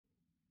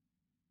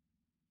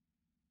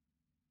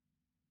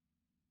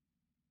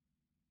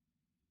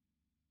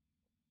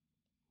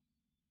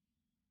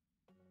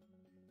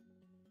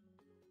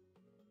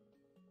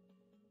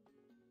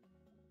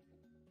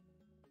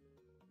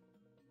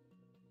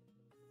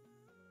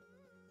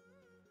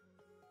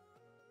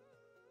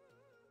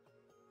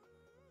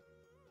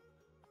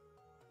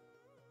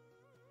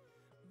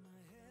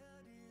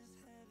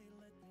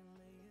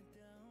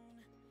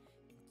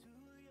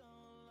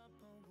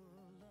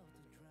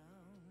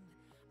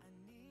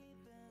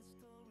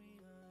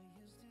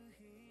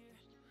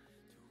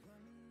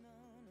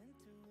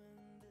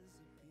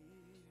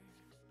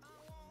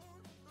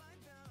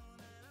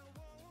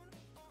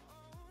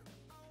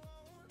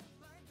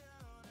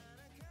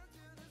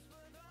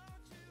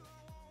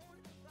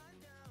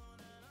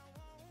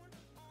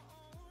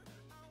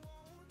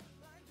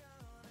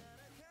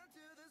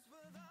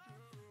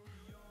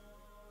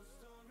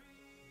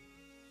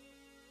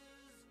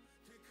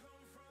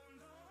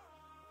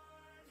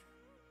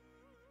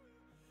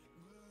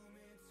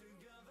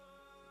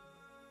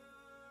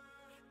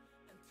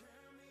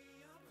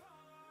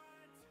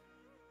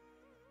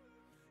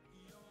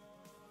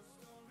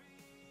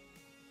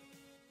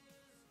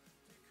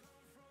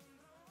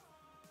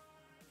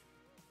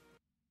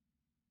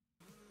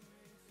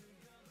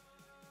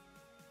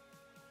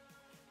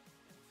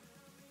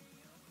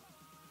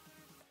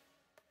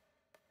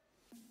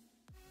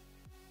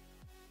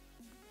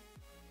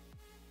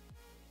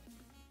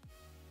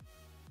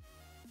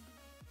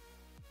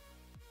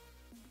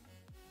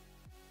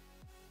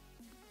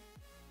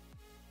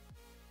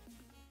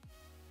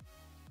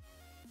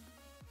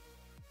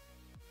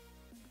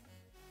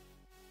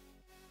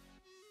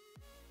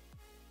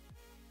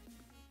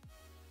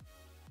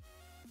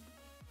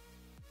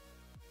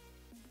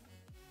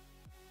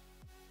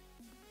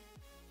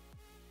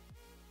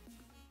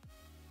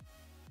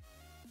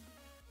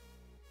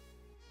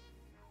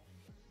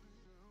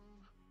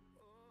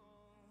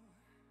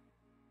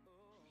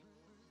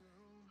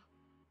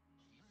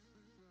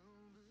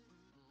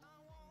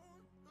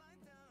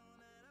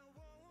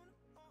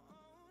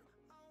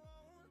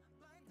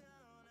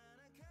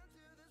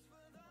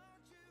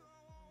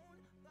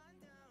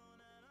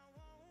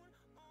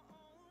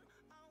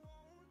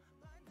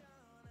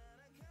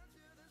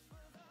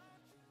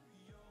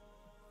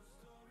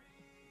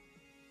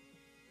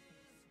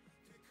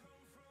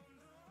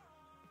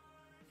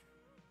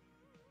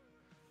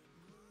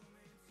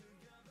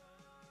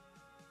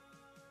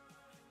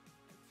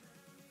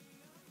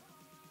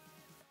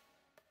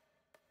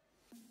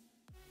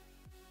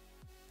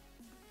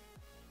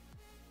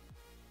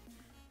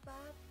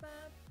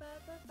Hello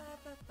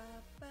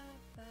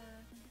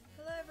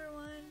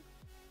everyone,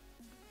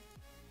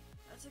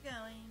 how's it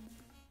going?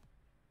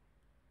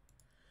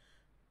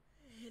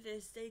 It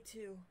is day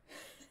 2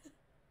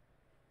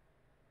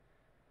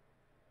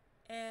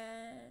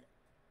 and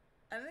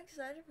I'm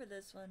excited for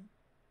this one,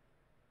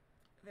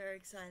 very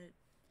excited.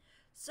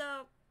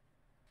 So,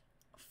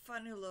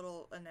 funny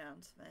little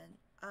announcement,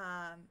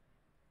 I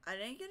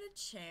didn't get a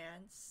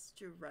chance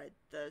to write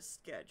the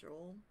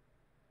schedule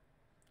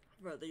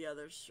for the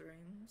other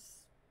streams,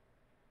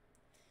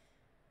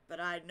 but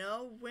I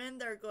know when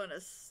they're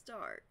gonna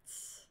start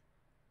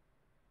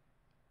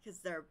because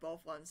they're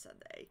both on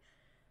Sunday.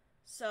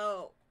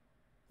 So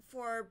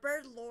for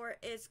Bird Lore,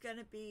 it's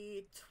gonna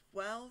be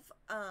 12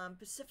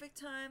 Pacific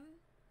time,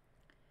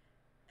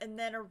 and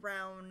then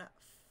around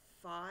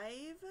 5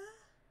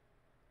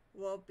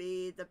 will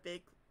be the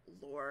big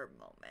lore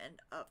moment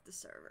of the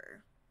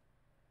server.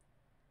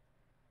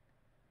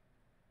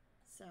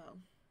 So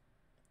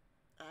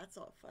that's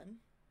all fun.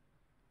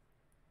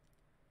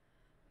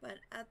 But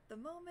at the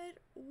moment,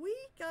 we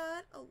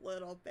got a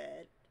little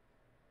bit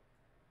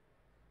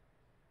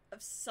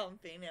of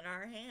something in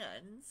our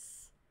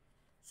hands.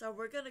 So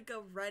we're going to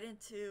go right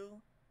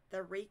into the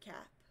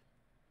recap.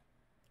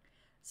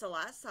 So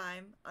last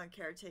time on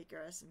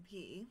Caretaker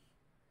SMP,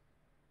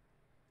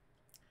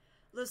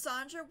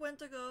 Lysandra went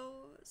to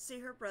go see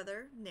her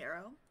brother,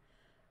 Nero,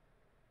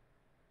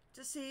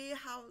 to see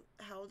how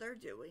they're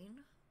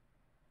doing.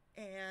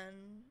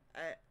 And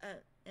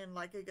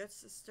like a good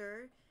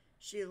sister,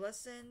 she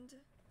listened,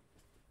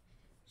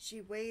 she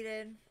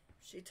waited,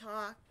 she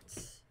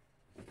talked,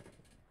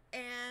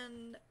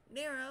 and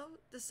Nero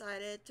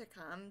decided to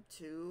come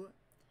to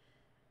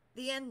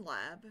the End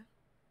Lab,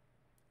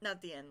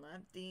 not the End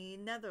Lab, the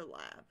Nether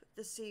Lab,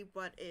 to see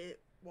what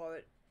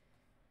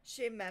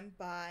she meant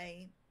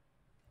by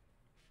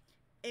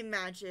a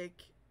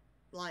magic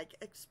like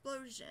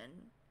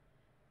explosion.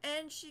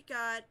 And she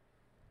got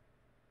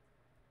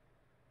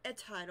a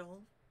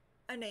title,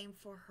 a name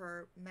for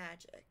her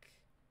magic,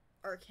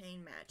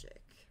 arcane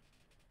magic,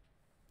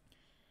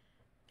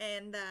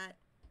 and that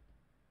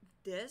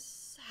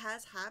this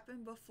has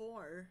happened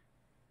before.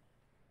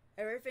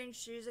 Everything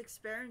she's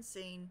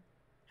experiencing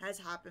has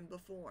happened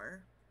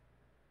before,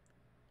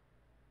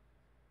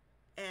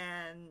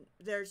 and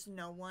there's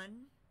no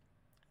one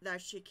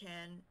that she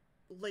can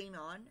lean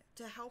on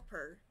to help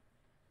her,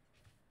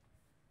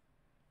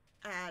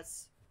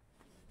 as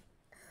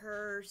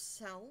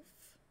herself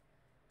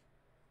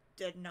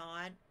did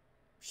not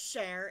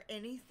share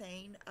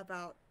anything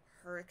about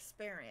her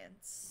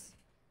experience.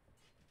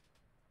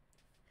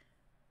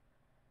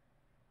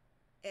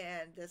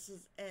 And this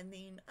is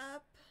ending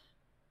up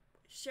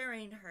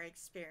sharing her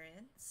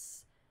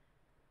experience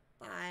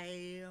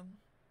by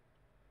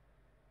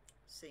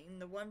seeing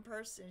the one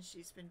person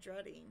she's been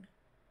dreading.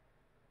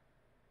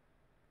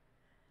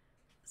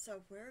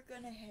 So we're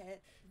gonna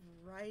head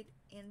right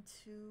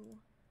into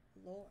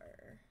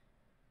lore.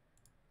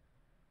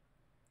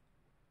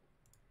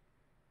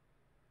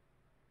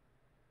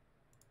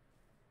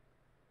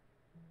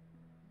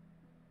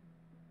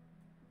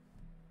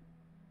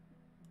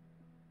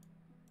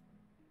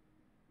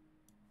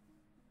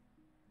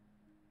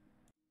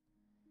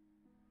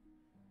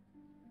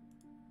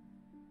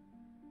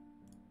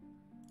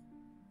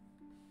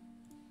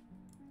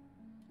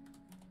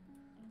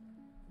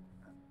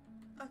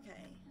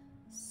 Okay,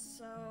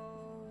 so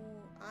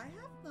I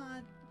have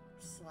not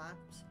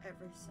slept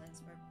ever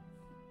since my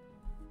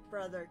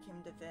brother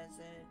came to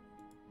visit.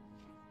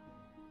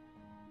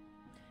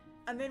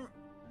 I've been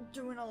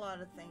doing a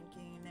lot of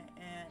thinking,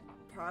 and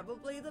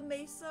probably the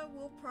Mesa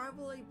will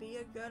probably be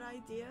a good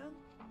idea.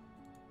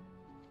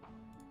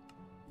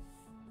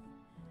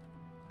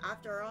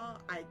 After all,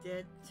 I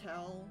did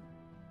tell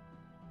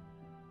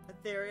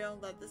Ethereal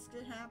that this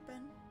could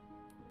happen.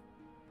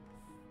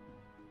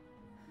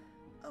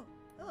 Oh,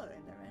 hello,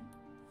 Enderman.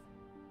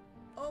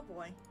 Oh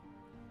boy.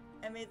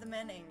 I made the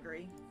men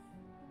angry.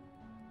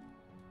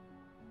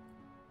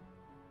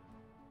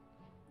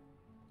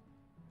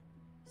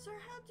 Sir,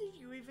 how did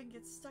you even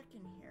get stuck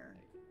in here?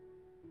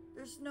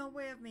 There's no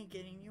way of me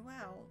getting you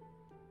out.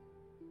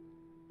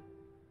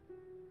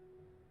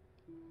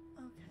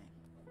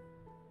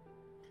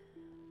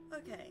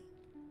 Okay.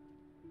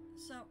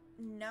 So,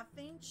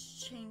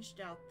 nothing's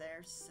changed out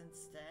there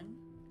since then.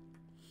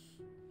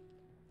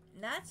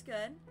 And that's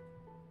good.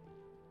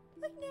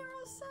 Like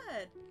Nero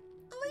said,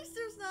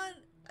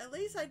 at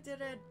least I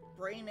didn't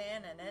bring in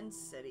an end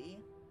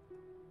city.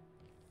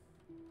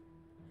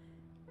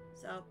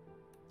 So,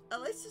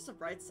 at least there's a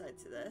bright side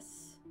to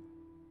this.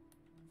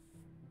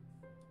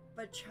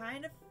 But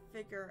trying to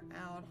figure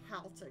out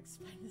how to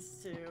explain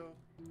this to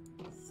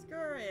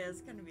Skuria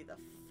is going to be the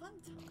fun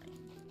time.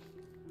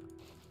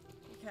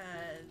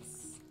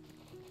 Because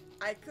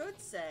I could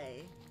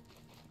say,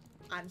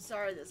 I'm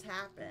sorry this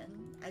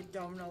happened, I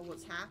don't know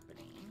what's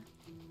happening,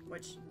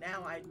 which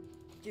now I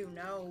do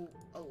know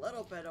a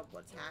little bit of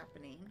what's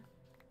happening.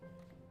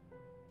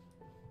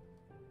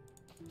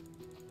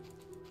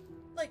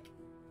 Like,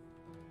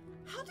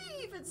 how do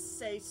you even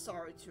say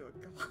sorry to a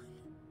god?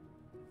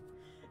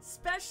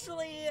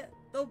 Especially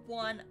the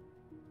one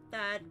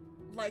that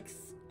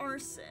likes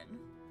arson.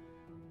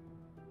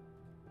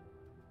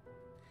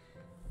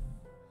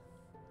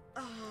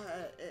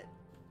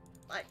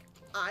 Like,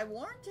 I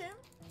warned him.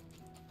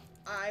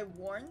 I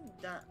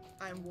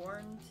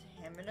warned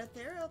him and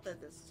Ethereal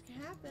that this could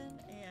happen,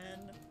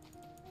 and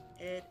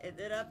it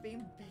ended up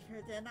being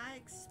bigger than I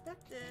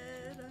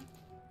expected.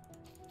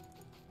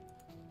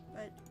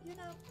 But you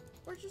know,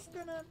 we're just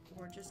gonna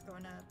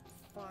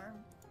farm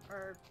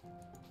our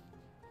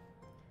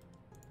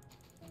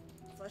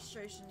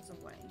frustrations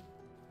away.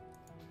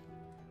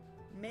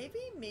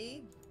 Maybe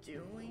me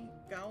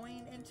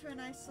going into an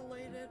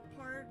isolated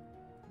part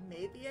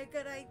may be a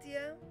good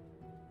idea.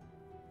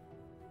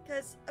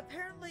 Because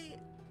apparently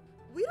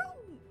we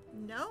don't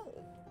know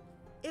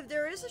if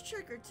there is a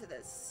trigger to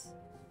this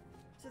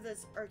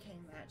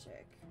arcane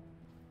magic.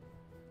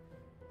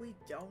 We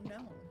don't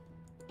know.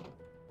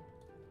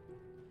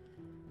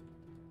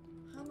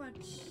 How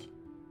much?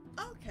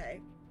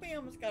 Okay, we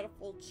almost got a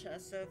full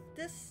chest of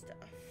this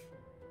stuff.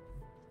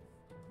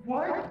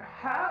 What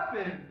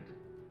happened?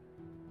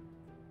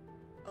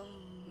 Oh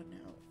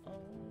no.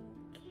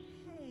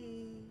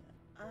 Okay.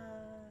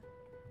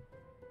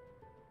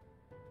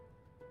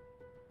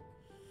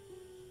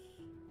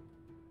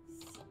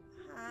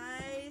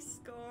 Hi,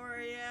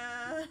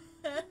 Scoria.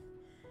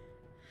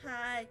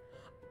 Hi.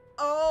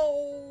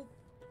 Oh.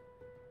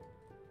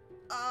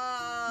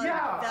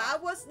 Yeah.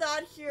 That was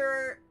not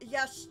here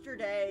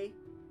yesterday.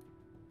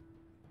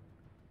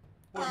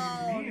 What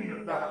do you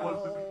mean that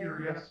wasn't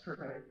here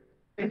yesterday?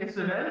 It's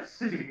an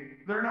entity.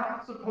 They're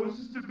not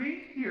supposed to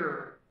be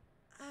here.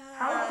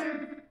 How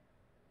did...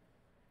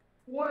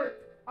 What?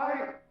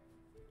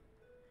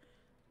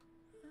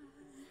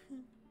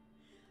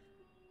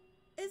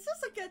 Is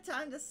this a good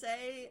time to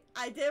say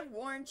I did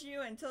warn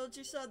you and told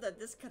you so that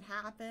this could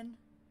happen?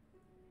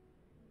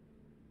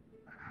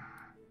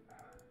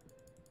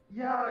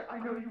 Yeah, I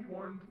know you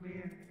warned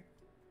me.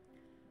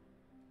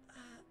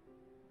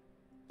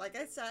 Like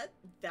I said,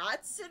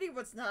 that city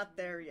was not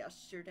there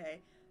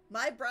yesterday.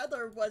 My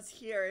brother was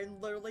here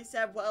and literally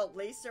said, well, at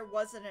least there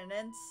wasn't an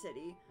end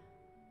city.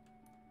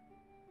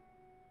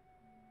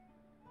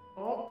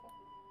 Oh,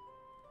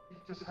 he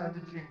just had to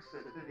jinx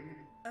it, did he?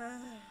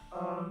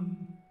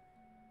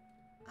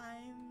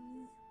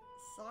 I'm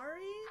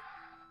sorry?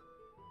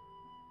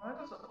 That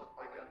doesn't look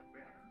like any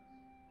banners.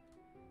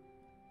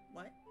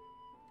 What?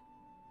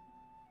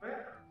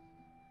 Banners.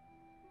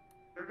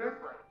 They're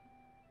different.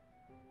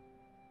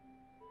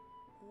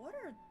 What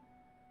are...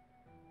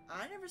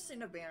 I never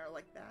seen a banner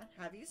like that.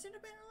 Have you seen a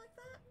banner like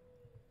that?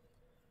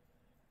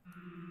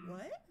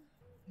 What?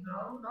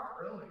 No, not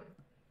really.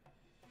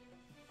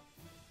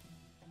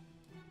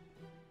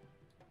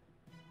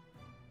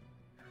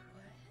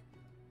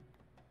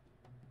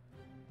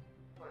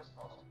 What?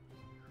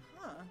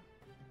 Huh.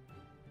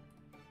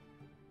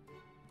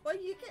 Well,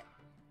 you can...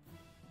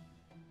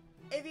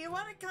 If you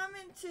want to come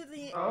into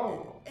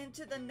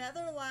the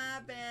Nether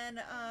Lab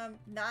and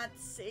not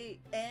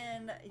see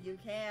in, you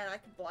can. I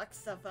can block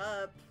stuff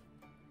up.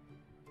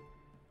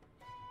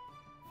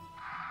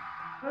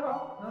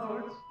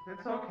 No,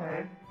 it's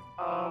okay.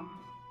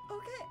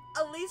 Okay,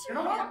 at least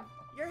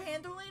you're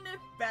handling it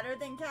better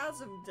than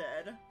Chasm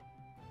did.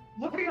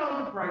 Looking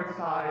on the bright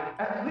side,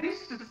 at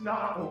least it's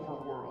not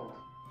overworld.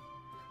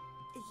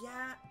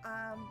 Yeah,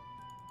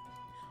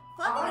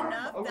 funny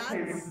enough,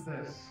 okay with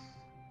this.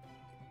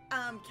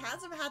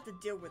 Chasm had to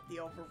deal with the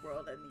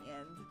overworld in the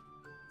end,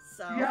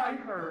 so... Yeah, I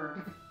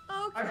heard.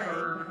 Okay.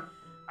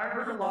 I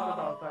heard a lot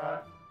about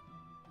that.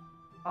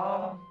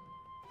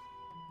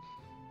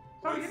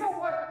 So you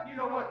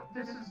know what?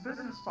 This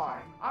is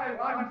fine.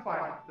 I'm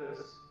fine with this.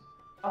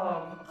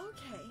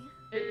 Okay.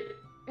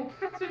 It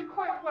fits in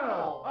quite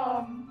well.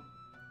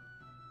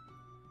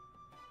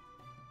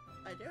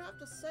 I do have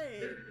to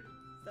say,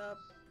 the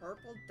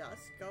purple does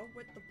go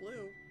with the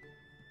blue.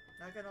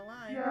 Not gonna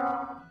lie.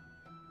 Yeah.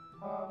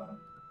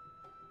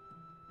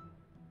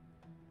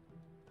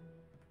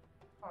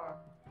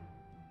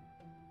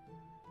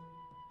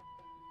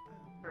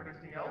 Is there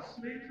anything else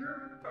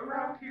major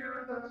around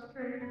here that's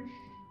changed?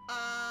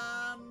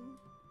 I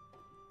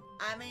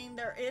mean,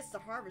 there is the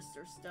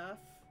harvester stuff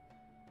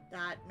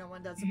that no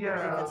one doesn't believe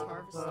it's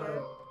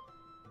harvester.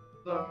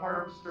 The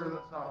harvester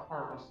that's not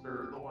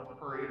harvester, the one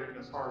parading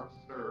as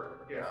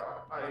harvester. Yeah,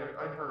 I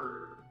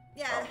heard.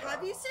 Yeah,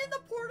 have you seen the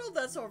portal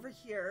that's over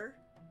here?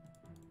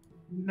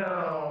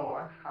 No,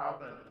 I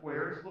haven't.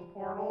 Where's the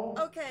portal?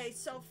 Okay,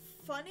 so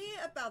funny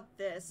about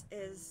this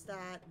is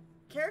that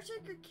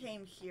Caretaker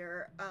came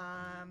here,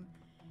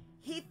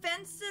 he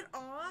fenced it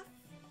off,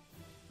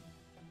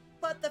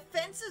 but the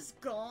fence is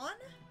gone?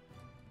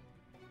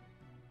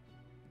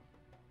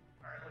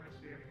 Alright, let me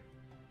see.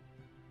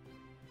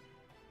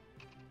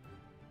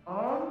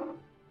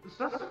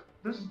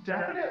 This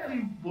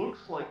definitely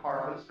looks like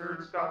Harvester.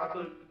 It's got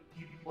the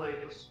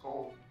deep-plate, the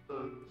skull,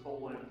 the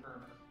soul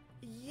lantern.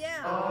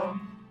 Yeah.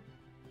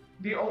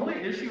 The only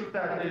issue with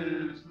that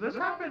is, this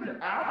happened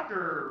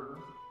after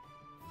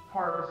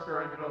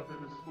Harvester ended up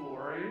in the school,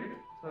 right?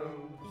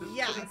 So this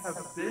Yes. couldn't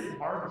have been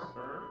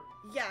Harvester.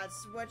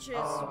 Yes, which is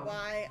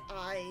why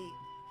I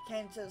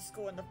came to the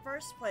school in the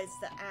first place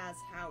to ask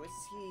how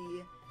is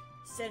he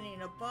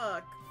sending a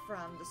book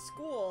from the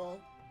school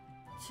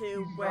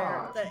to He's where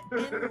not. the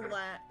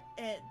inlet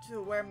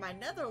to where my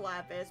nether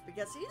lab is,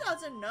 because he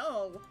doesn't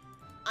know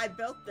I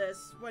built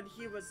this when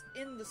he was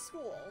in the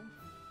school.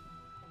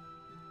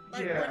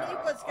 Like, when he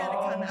was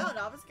gonna come out,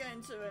 I was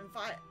going to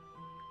invite...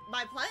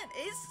 My plan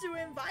is to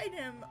invite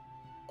him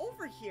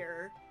over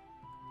here.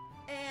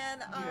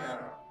 And,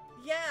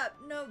 yeah,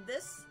 no,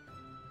 this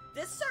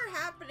started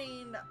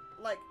happening,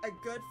 like, a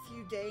good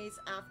few days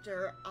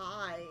after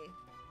I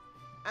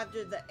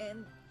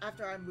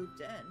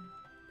moved in.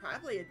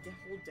 Probably a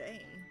whole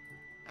day,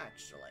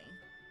 actually.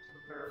 So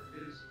there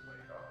is a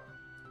way up.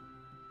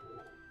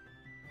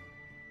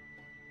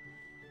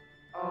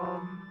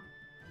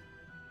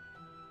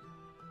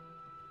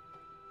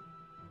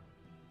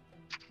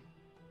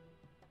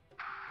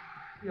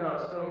 Yeah,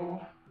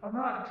 so I'm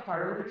not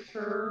entirely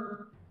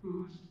sure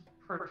who's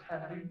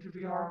pretending to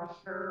be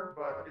Harvester,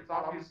 but it's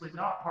obviously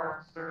not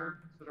Harvester,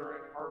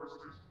 considering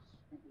Harvester's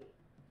in school.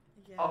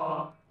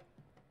 Yeah.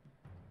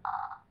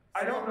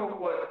 I don't know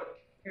what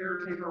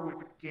Caretaker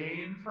would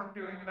gain from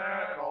doing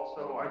that, and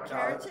also I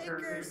doubt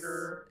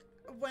Caretaker.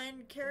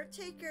 When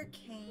Caretaker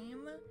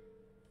came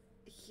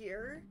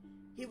here,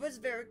 he was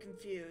very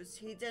confused.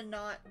 He did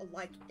not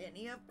like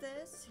any of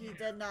this. He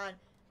did not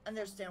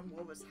understand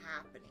what was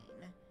happening.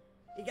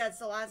 Because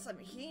the last time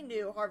he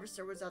knew,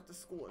 Harvester was at the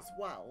school as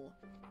well.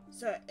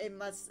 So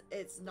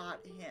it's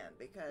not him,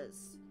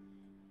 because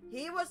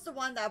he was the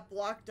one that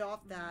blocked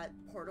off that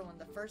portal in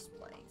the first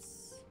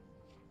place.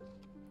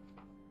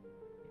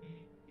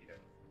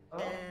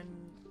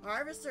 And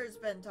Harvester's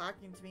been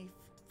talking to me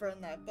from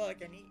that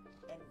book, and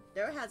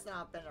there has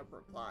not been a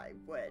reply,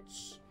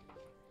 which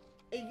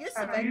it used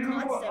to be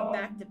constant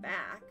back to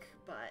back,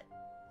 but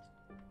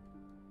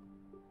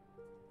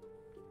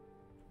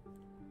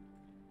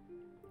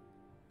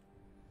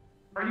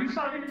are you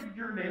signing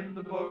your name in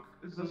the book?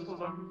 Is this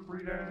what I'm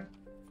reading?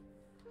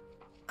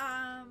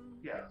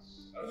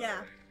 Yes. Okay.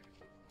 Yeah.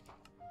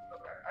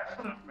 Okay, I just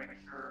wanted to make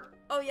sure.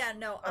 Oh yeah,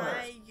 no,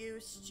 I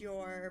used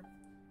your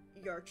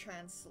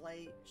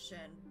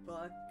translation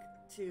book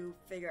to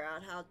figure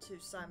out how to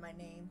sign my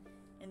name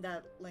in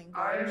that language.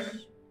 I'm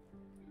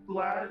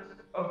glad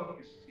it's of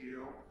use to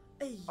you.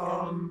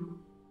 Yeah.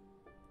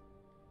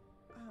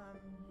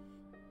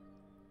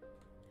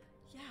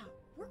 Yeah,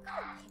 we're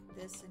gonna put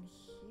this in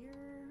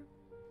here.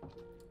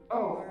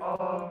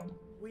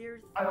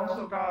 Weird. I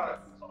also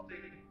got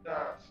something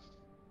that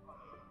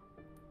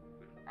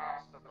would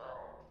ask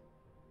about.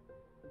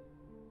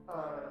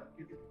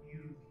 Giving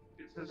you.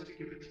 It says to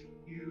give it to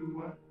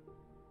you.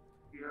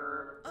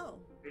 Here. Oh.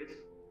 It's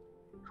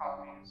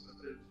copies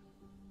of it.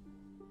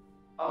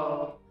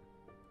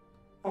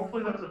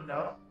 Hopefully that's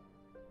enough.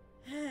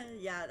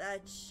 Yeah,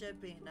 that should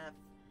be enough.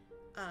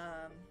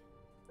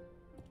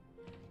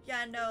 Yeah,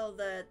 I know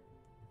that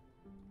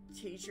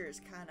teacher's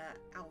kind of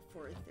out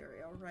for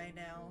ethereal right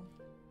now.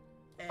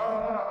 And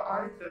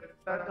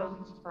that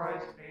doesn't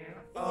surprise me.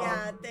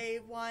 Yeah, they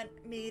want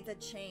me to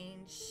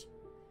change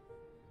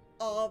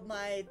all of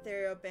my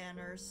ethereal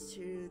banners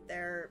to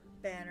their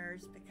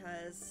banners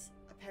because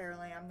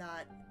apparently I'm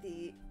not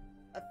the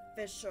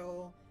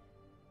official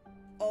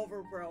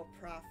overworld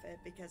prophet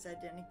because I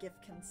didn't give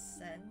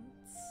consent.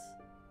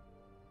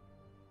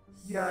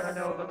 Yeah, I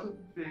know, that's a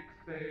big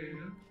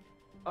thing.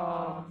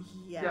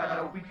 Yeah,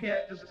 no, we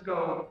can't just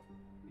go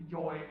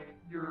yoink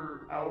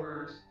your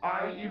hours.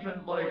 I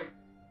even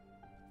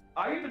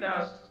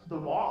asked the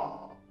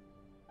mom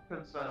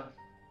consent.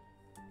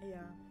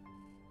 Yeah.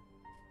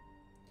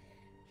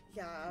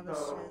 Yeah, I was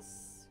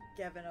just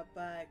given a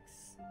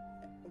box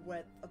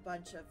with a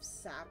bunch of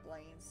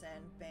saplings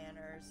and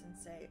banners and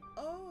say,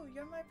 oh,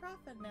 you're my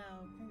prophet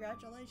now.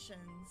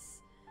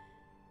 Congratulations.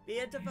 Be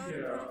a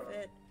devoted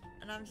prophet.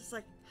 And I'm just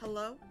like,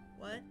 hello?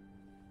 What?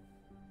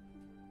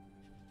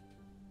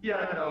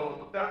 Yeah,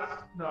 no,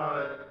 that's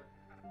not...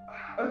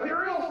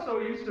 Ethereal's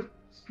so used to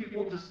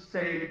people just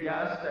saying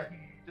yes that he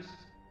just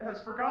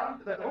has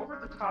forgotten that over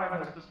the time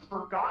has just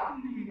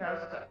forgotten he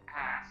has to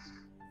ask.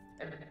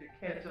 And he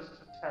can't just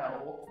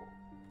tell.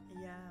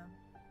 Yeah.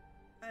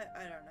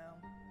 I don't know.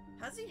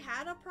 Has he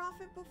had a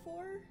prophet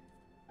before?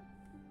 I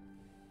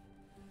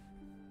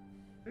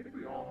think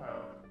we all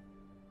have.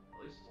 At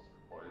least once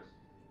or twice.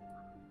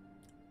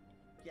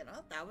 You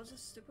know, that was a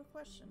stupid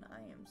question.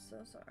 I am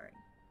so sorry.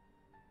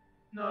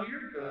 No,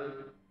 you're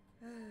good.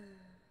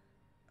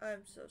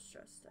 I'm so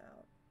stressed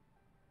out.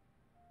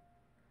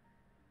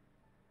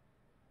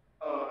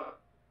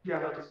 Yeah,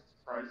 that doesn't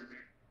surprise me.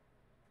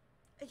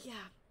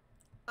 Yeah.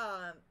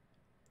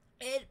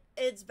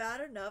 It's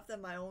bad enough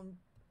that my own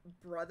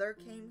brother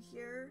came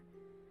here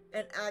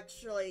and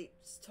actually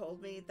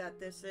told me that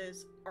this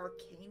is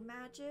arcane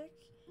magic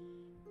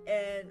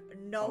and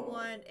no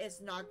one is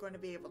not going to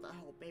be able to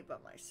help me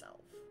but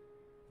myself.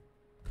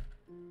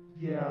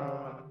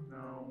 Yeah,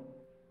 no.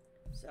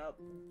 So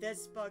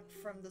this book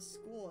from the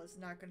school is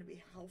not going to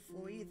be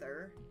helpful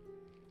either.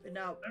 But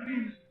no. I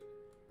mean,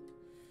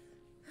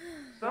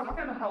 Stuff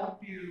can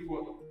help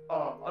you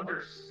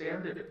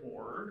understand it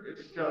more.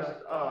 It's just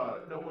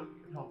no one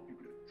can help you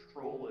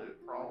control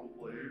it.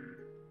 Probably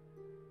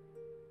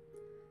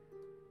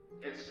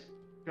it's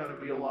gonna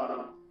be a lot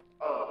of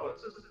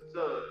what's this?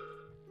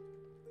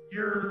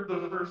 You're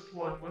the first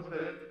one with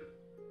it,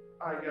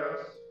 I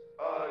guess.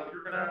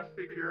 You're gonna have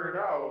to figure it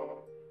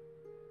out.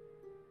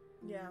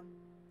 Yeah,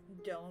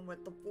 dealing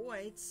with the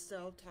void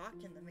still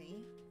talking to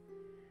me.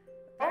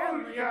 Oh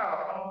Apparently,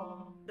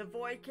 yeah. the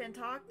void can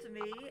talk to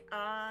me,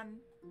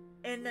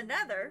 in the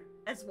nether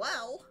as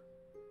well.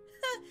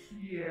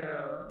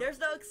 Yeah. There's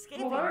no Well,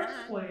 escaping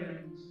that.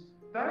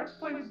 that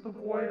explains the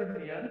void in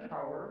the end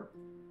tower.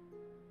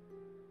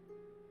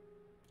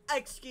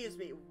 Excuse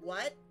me,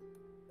 what?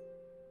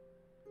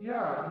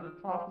 Yeah, at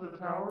the top of the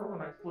tower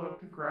when I flew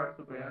up to grab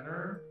the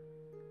banner,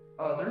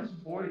 there's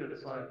void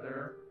inside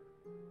there.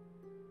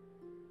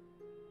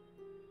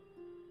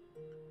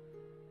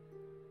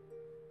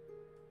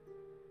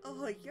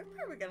 Oh, you're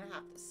probably gonna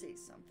have to see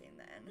something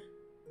then.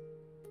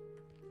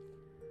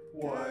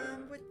 What?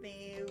 Come with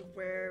me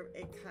where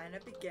it kind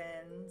of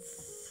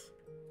begins.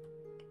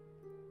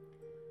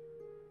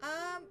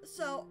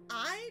 So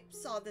I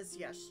saw this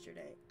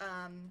yesterday.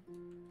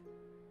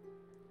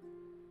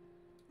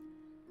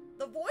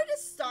 The void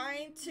is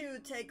starting to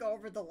take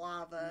over the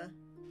lava.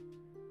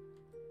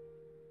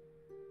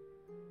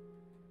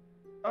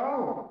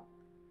 Oh.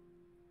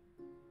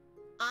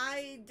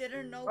 I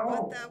didn't know Oh.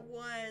 what that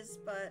was,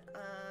 but,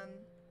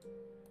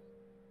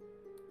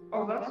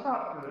 Oh, that's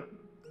not good.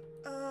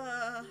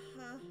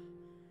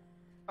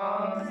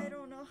 I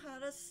don't know how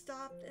to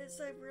stop this.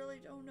 I really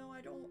don't know.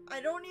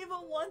 I don't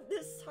even want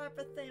this type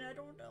of thing. I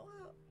don't know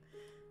how.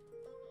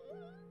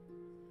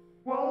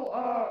 Well,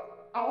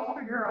 I'll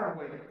figure out a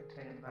way to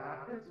contain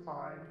that. It's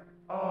fine.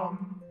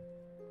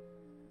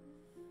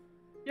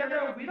 Yeah,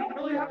 no, we don't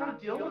really have to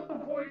deal with the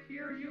void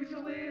here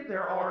usually.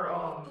 There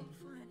are,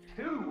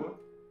 two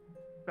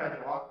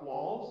bedrock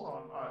walls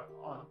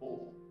on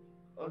both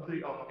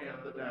the up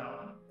and the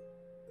down.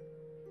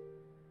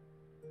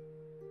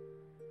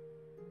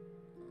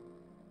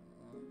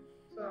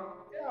 So,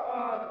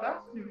 yeah,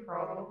 that's a new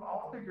problem.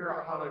 I'll figure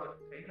out how to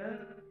contain it.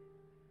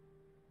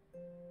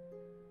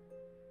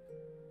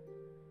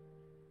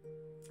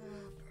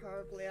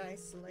 Probably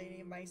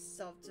isolating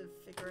myself to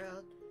figure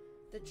out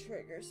the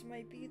triggers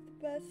might be the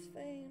best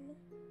thing.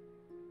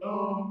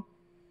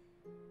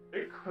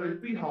 It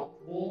could be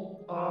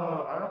helpful.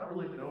 I don't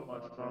really know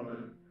much about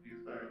it,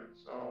 anything,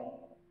 so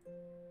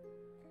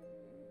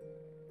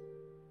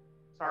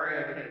sorry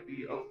I can't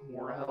be of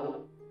more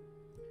help.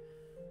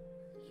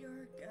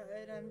 You're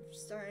good. I'm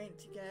starting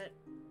to get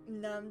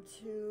numb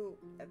to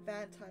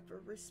that type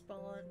of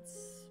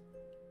response.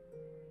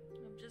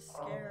 I'm just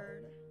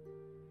scared.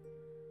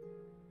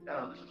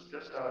 Yeah, this is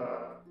just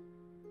out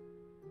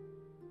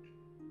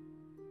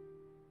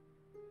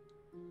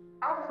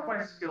of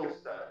my skill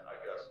set, I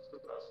guess is the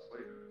best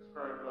way to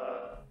describe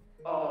that.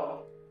 I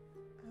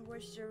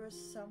wish there was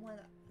someone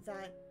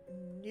that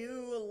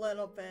knew a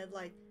little bit,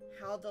 like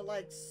how to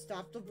like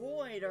stop the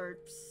void or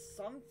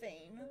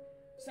something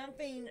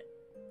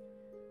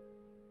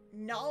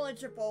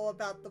knowledgeable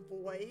about the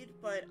void.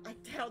 But I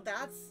doubt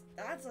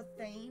that's a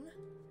thing.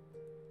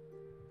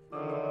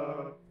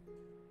 I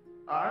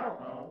don't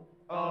know.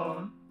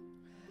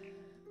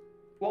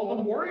 Well,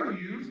 the more you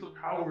use the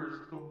powers,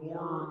 the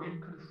more in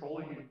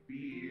control you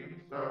be.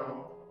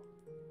 So,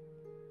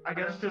 I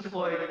guess just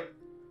like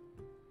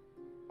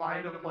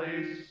find a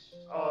place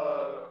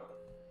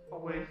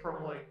away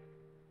from like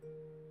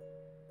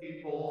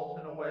people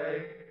in a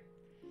way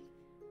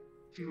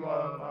to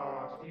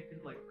so you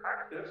can like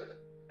practice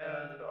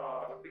and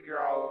figure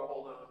out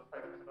all the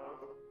type of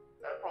stuff.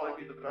 That'd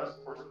probably be the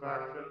best course of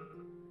action.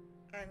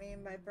 I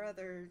mean, my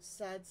brother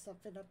said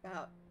something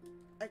about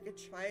I could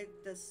try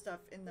this stuff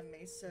in the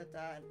mesa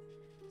that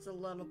is a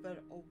little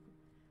bit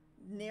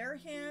near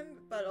him,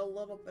 but a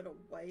little bit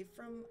away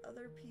from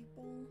other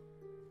people.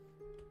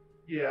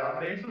 Yeah,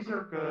 mesas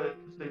are good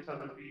because they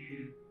tend to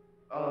be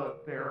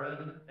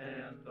barren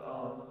and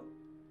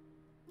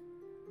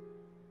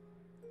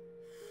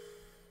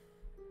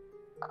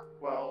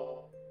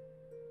well,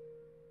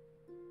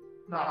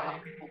 not many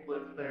people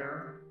live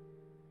there.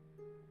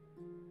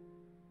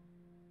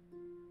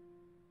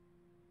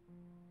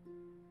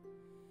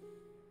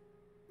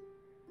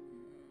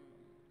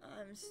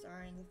 I'm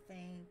starting to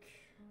think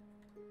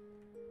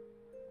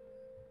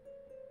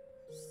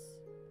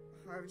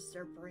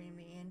Harvester bringing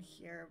me in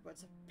here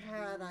was a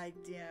bad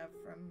idea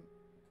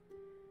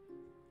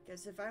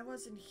because if I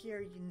wasn't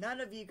here, none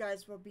of you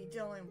guys would be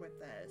dealing with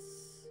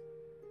this.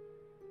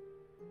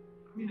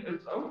 I mean,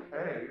 it's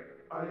okay.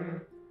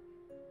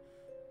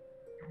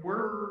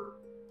 We're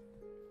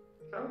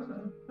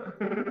chosen.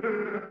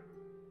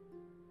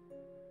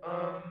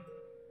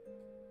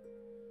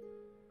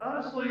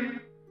 Honestly,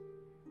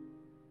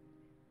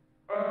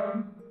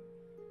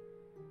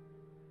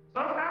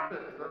 stuff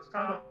happens. That's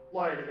kind of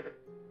life,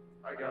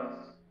 I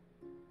guess.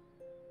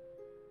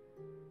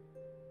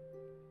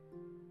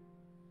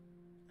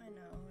 I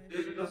know.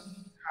 It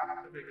doesn't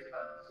have to make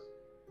sense.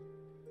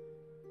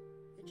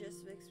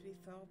 just makes me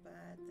feel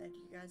bad that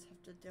you guys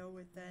have to deal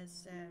with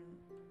this and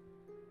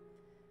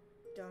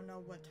don't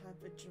know what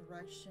type of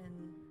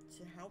direction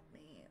to help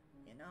me,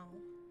 you know?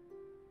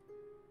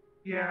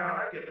 Yeah,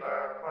 I get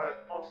that,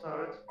 but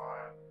also it's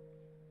fine.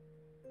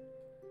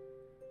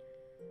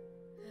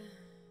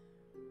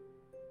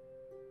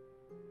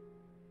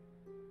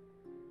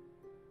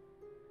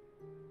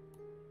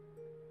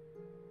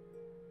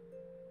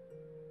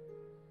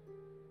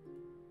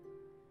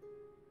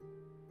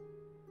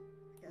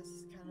 I guess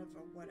it's kind of a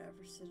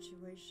whatever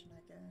situation,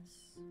 I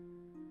guess.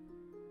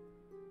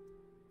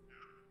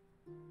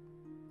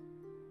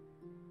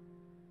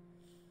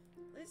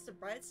 At least the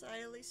bright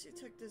side, at least you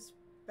took this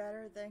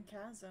better than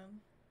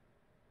Chasm.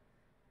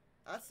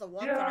 That's the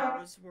one thing I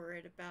was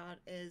worried about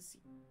is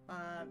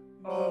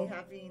me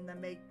having to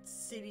make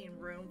sitting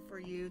room for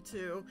you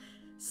to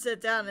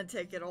sit down and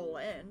take it all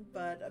in.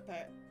 But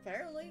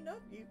apparently,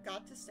 nope, you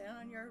got to stand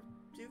on your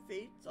 2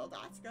 feet, so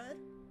that's good.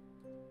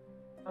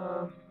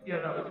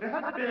 Yeah, no, if it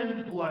had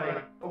been,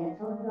 like,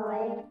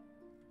 Overworld,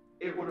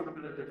 it would have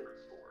been a different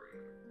story.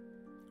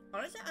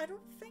 Honestly, I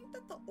don't think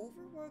that the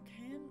Overworld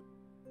can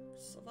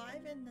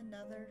survive in the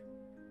Nether.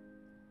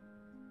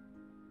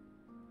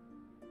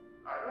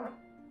 I don't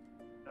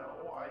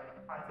know, I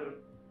kind of,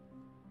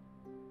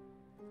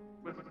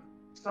 with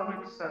some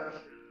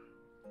exception,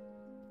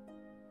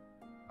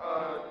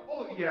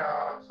 well,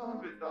 yeah, some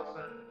of it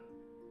doesn't,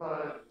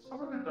 but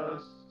some of it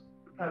does,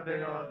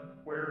 depending on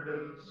where it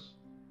is.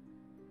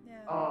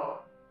 Yeah.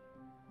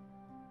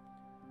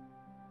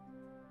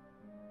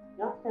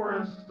 Warp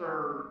forests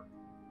are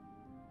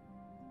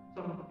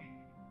some of the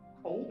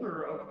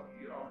colder of the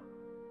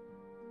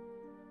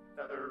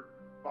nether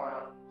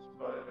biomes,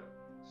 but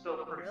still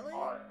pretty Really?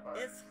 hot.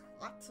 It's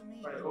hot to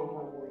me. By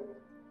Overworld.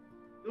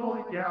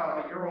 Well,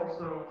 yeah, but you're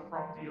also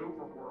from the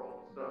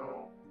Overworld,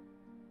 so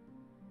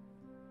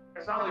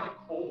it's not like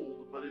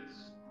cold, but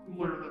it's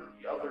cooler than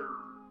the other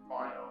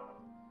biome.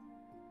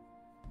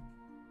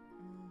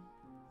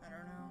 I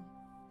don't know.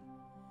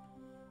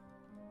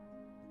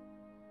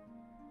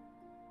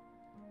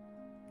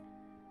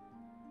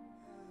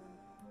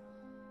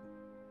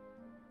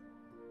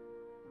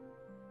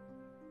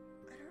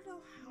 I don't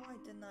know how I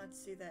did not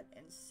see that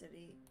in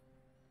city.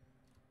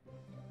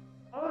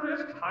 Oh, it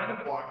is kind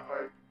of blocked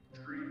by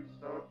trees,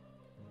 so.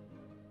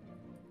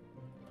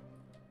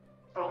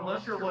 So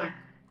unless you're like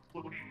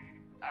looking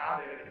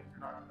at it, you're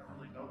not gonna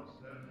really notice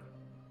it.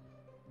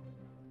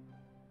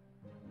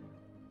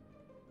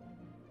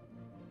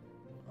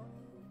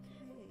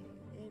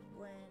 Okay, it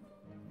went.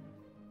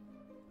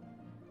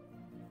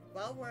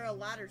 Well, where a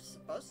ladder's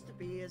supposed to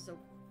be is a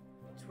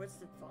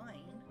twisted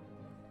vine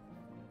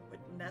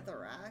with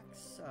netherrack,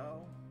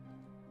 so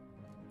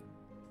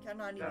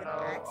cannot even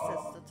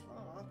access the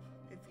top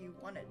if you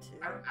wanted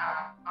to. I'm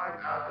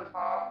at the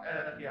top,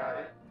 and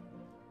yeah,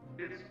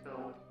 it's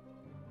filled.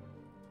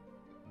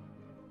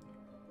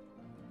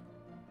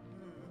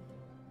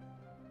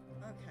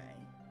 Okay.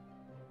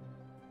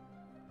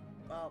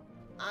 Well,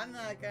 I'm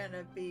not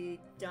gonna be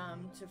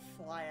dumb to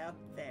fly up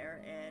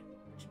there and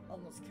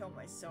almost kill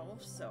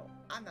myself, so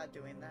I'm not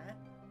doing that.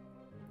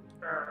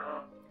 Fair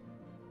enough.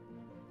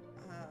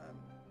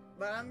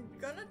 But I'm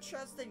gonna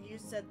trust that you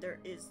said there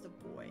is the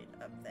void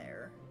up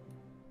there.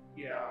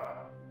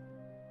 Yeah.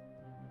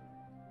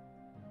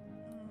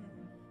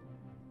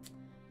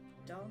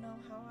 Don't know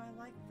how I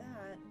like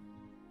that.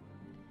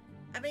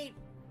 I mean,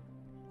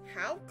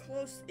 how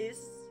close is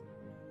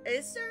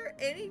there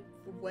any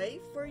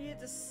way for you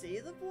to see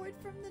the void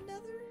from the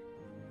nether?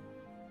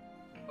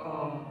 I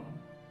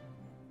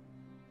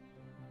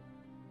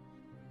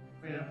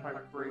mean, if I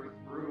break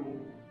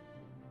through,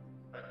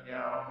 then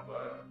yeah,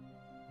 but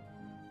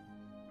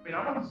I mean,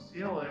 I'm on the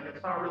ceiling.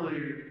 It's not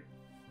really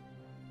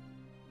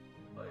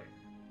like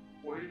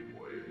void,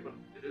 but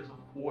it is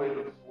a void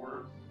of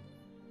sorts.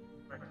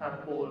 My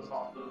temple is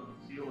on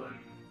the ceiling.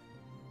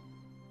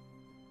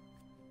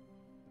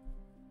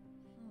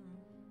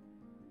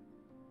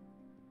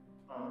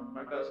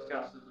 My best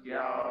guess is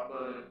yeah,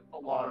 but a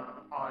lot of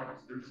the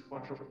times there's a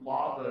bunch of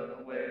lava in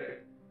the way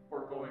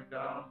for going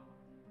down.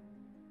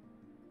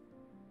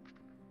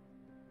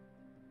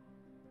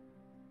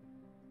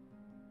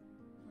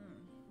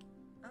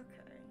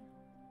 Okay.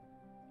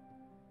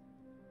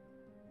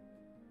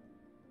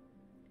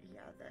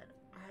 Yeah, then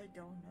I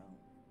don't know.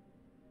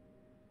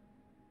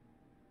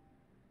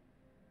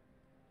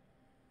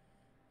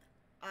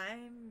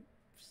 I'm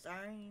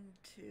starting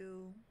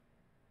to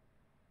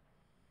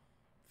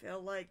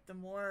feel like the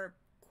more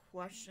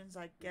questions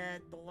I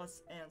get, the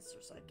less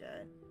answers I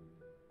get.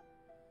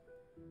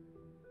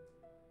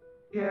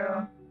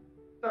 Yeah,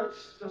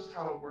 that's just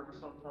how it works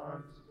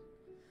sometimes.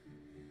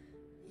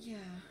 Yeah.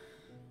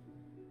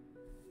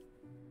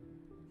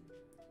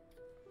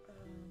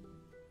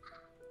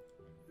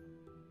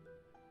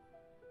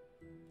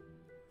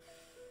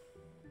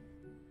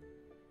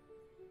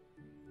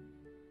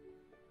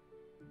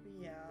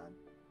 Yeah,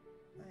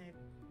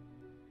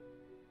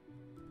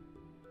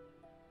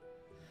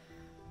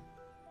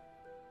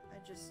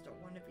 I just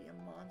don't want to be a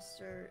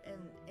monster in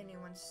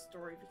anyone's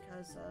story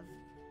because of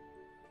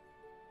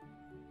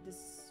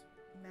this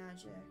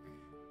magic?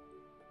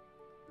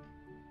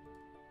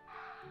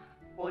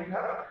 Well, you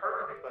haven't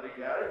hurt anybody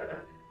yet, and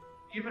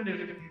even if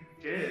you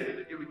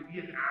did, it would be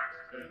an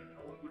accident.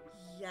 No one would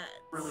really Yet.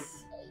 fall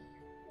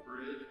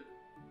for it.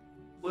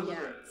 Listen,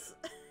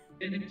 Yet.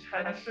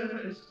 intention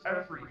is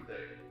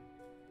everything.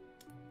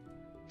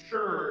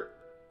 Sure,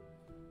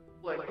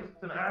 like, if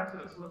it's an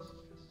accident, someone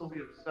can still be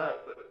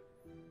upset, but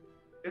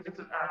if it's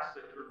an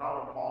accident, you're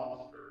not a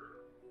monster.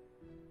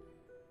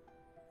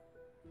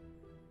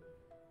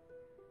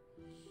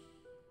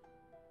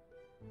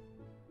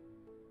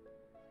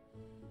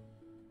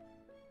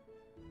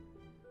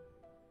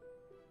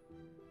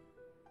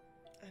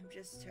 I'm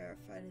just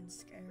terrified and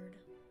scared.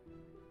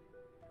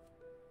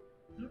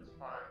 That's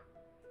fine.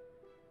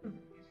 Be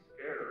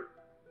scared.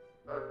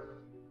 That's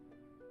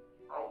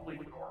probably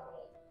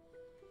normal.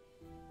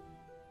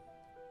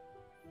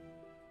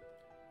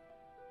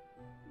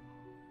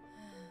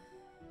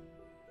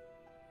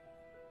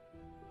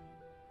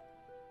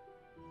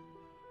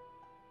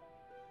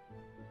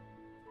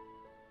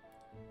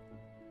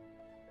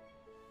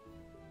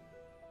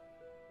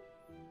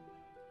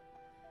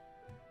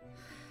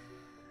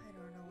 I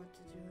don't know what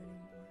to do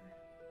anymore.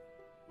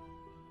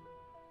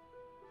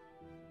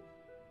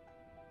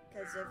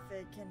 Because if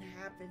it can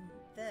happen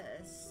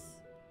this,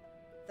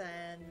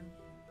 then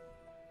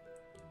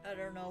I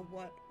don't know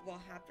what will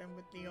happen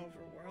with the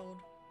overworld.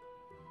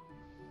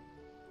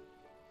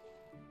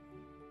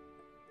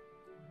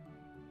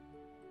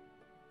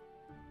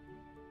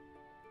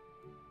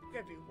 It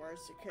could be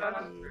worse. It could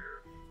That's be.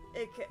 fair.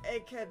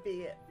 It could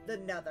be the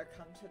Nether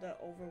come to the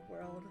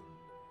overworld.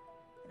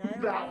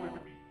 And That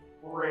would be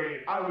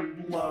great. I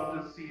would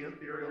love to see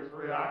Ethereal's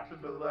reaction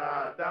to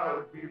that. That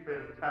would be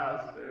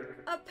fantastic.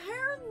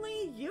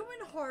 Apparently, you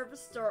and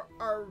Harvester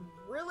are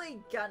really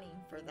gunning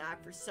for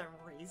that for some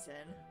reason.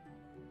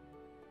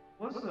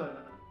 Listen,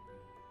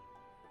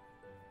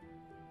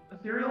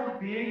 Ethereal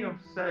being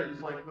upset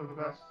is like the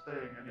best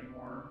thing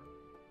anymore.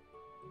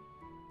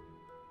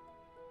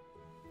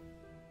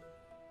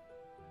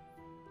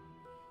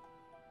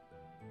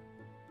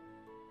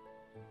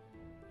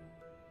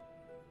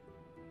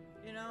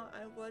 You know,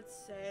 I would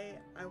say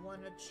I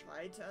want to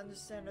try to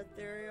understand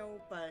Ethereal,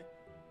 but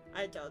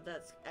I doubt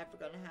that's ever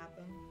gonna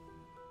happen.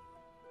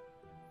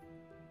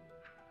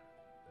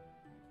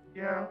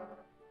 Yeah.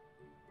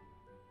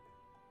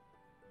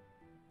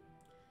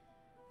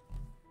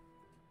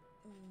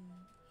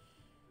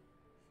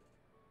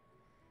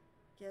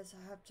 Guess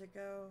I have to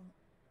go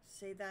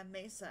see that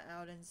Mesa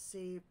out and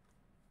see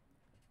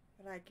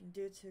what I can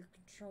do to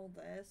control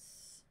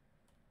this.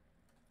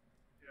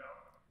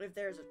 Yeah. If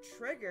there's a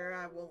trigger,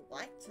 I would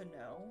like to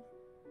know.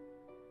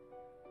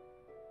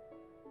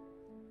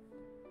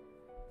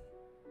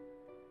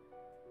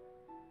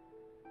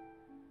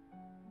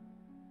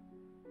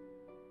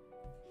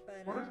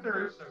 But, What if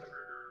there is no trigger?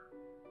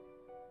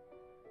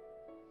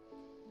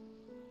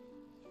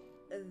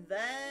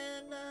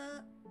 then,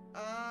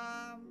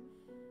 I'm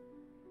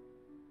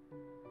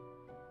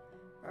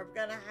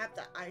gonna have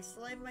to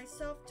isolate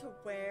myself to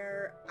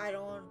where I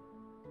don't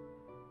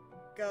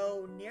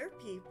go near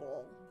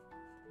people.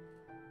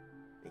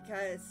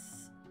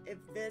 Because if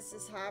this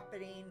is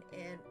happening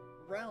in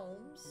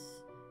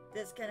realms,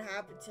 this can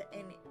happen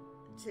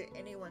to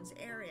anyone's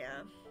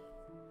area.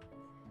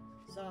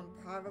 So I'm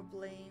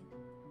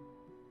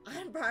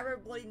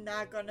probably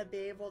not gonna be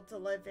able to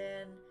live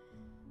in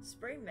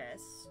Spring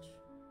Mist.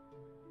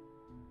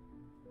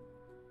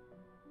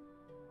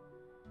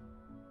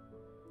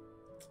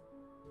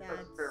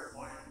 That's a fair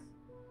point.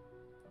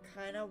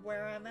 Kind of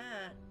where I'm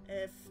at.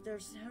 If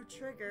there's no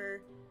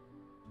trigger,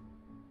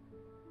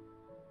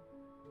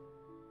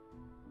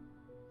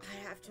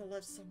 I have to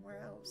live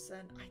somewhere else,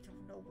 and I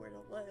don't know where to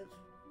live.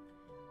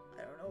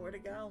 I don't know where to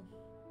go.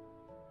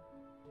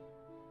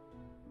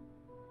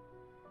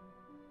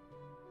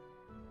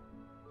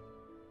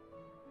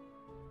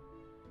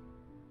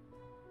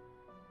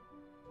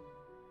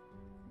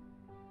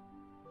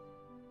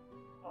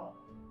 Oh.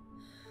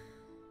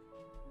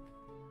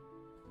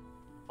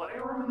 Plenty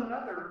of room in the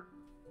Nether.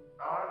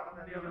 Not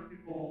many other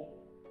people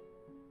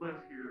live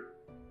here.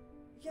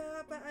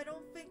 Yeah, but I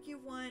don't think you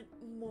want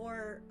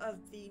more of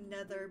the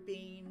Nether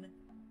being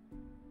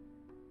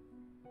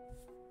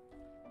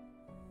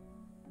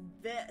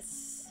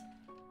this.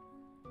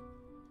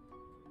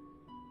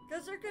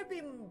 Because there could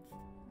be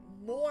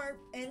more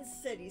end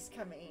cities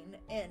coming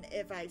in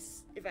if I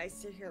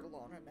sit here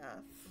long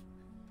enough.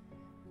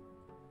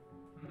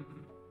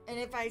 And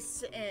if I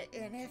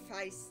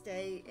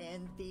stay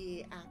in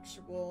the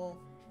actual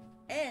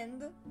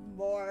end,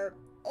 more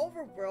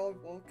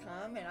overworld will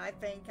come, and I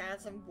think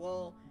Chasm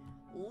will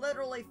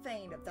literally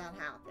faint if that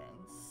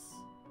happens.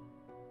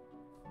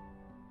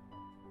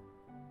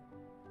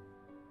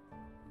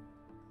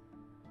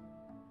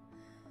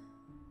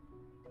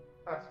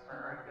 That's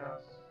fair, I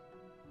guess.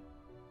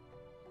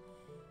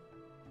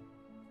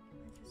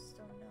 I just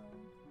don't know.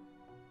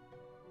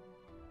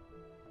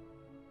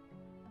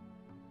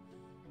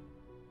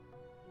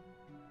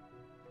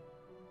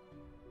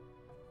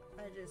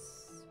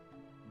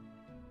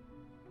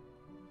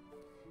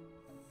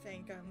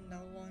 think I'm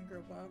no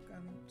longer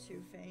welcome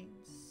to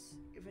things,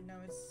 even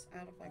though it's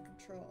out of my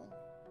control.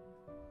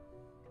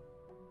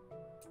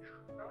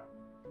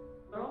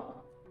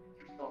 No,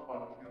 get yourself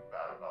not too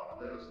bad about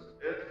this.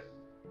 It's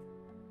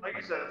like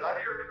you said, it's out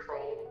of your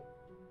control.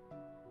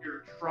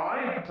 You're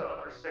trying to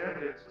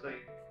understand it so that you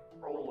can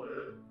control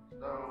it.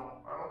 So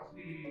I don't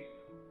see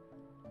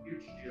a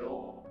huge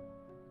deal.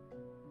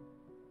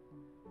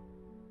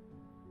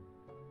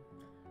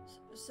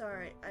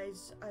 Sorry, I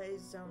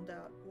zoned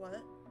out.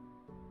 What?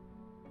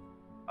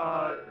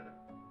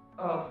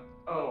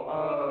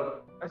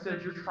 I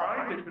said you're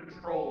trying to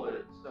control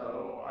it,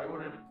 so I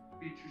wouldn't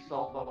beat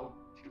yourself up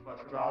too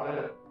much about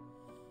it.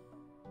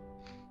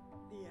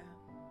 Yeah.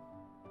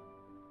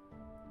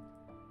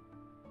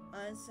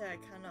 Honestly, I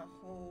kind of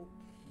hope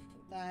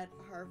that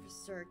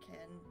Harvester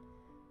can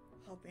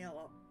help me a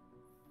lot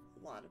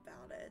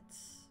about it.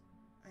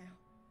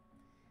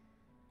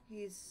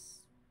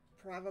 He's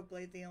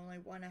probably the only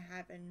one I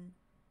haven't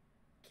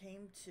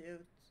came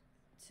to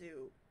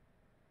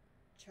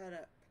try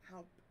to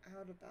help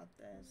out about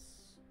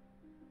this.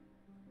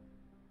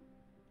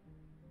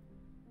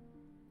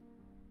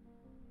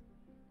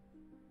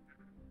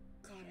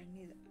 God, I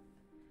need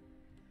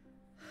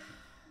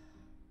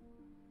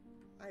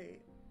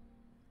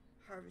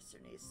Harvester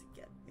needs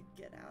to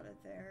get out of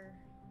there.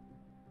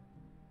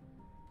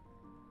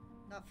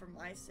 Not for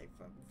my sake,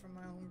 for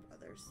my own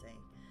brother's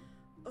sake.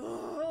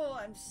 Oh,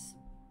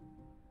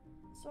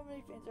 so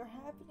many things are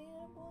happening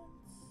at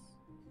once.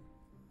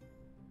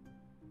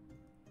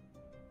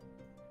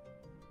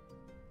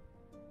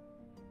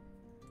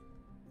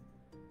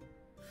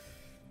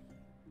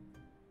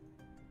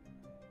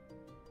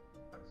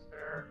 That's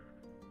fair.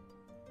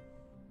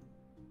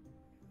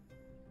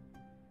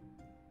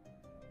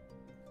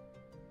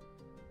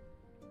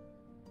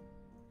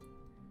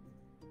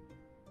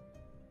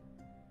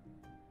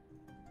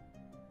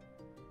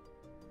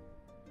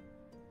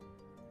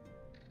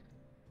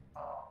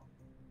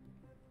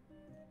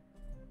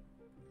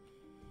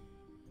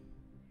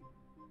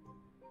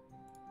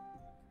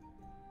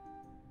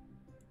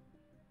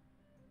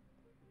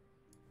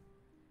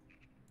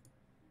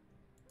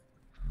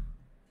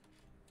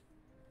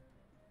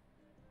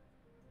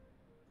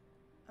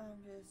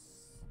 I'm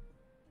just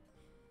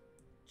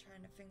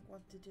trying to think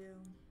what to do.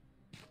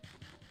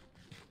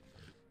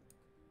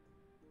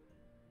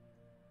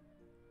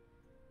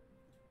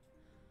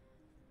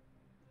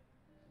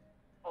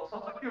 Well, it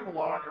sounds like you have a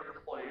lot on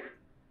your plate,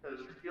 because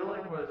you're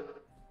dealing with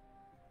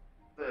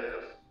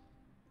this,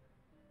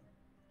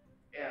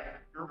 and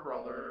your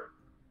brother,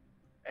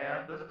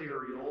 and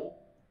Ethereal.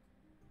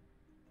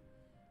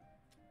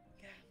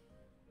 Yeah.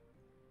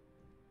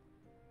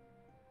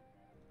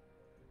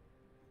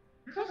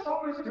 You're just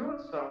always doing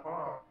stuff,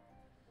 huh?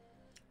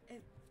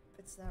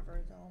 It's never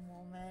a dull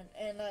moment,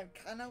 and I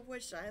kind of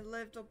wish I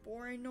lived a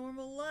boring,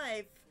 normal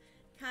life.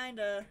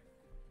 Kinda.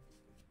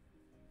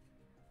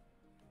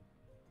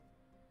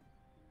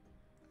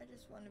 I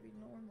just want to be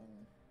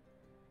normal.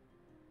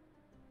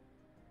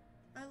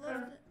 I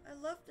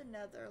love the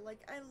Nether.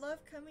 Like, I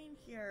love coming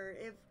here.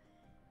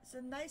 It's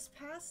a nice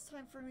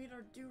pastime for me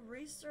to do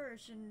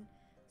research and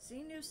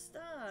see new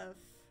stuff.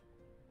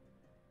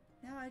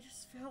 Now I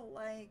just feel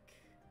like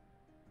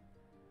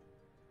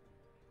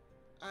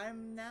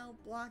I'm now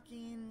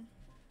blocking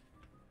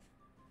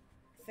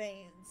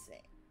things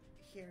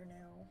here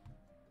now.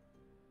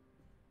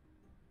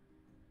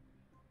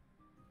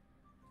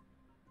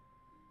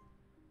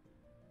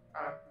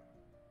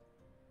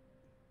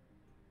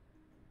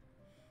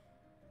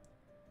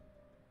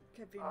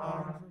 Could be me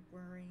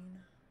over-worrying.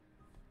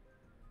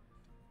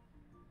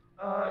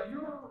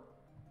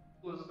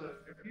 Listen,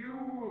 if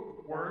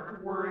you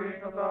weren't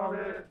worrying about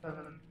it,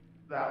 then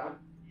that would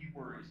be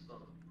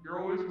worrisome. You're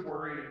always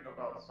worrying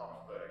about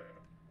something.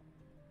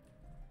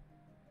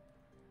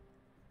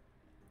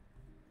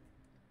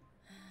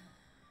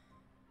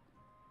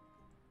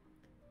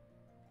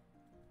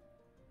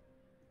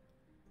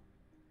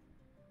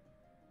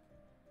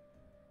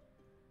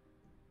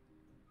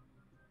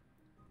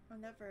 I've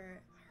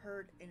never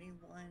heard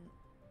anyone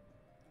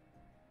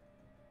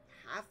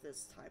have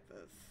this type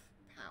of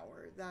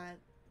power.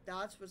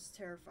 That's what's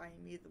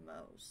terrifying me the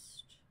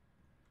most.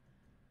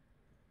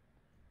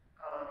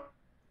 Oh.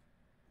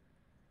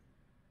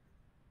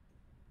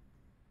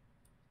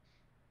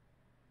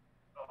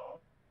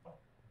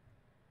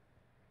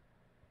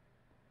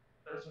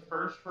 There's a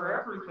first for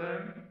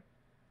everything.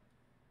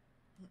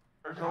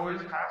 There's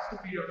always has to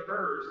be a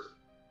first.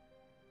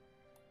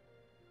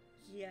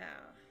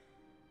 Yeah.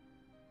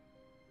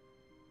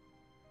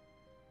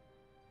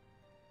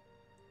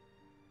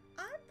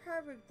 I'm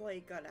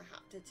probably gonna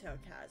have to tell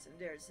Kazan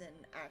there's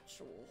an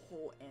actual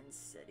whole end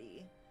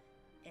city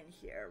in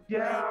here.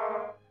 Yeah,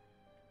 right?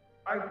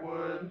 I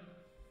would.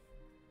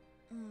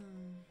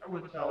 I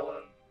would tell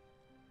him.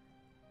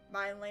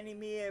 Mind lending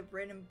me a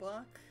written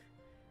book?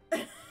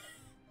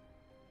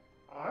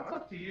 That's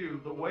up to you.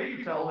 The way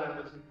you tell him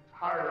is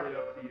entirely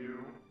up to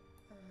you.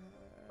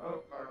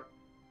 Oh,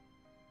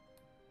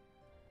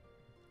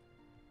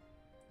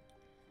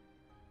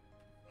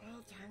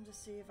 Well, time to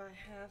see if I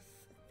have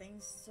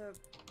things to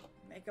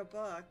make a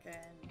book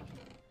and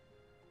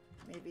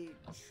maybe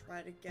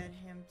try to get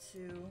him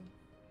to...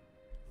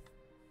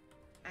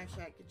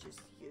 Actually, I could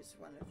just use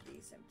one of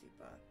these empty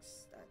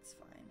books. That's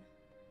fine.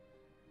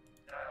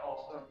 I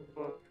also have a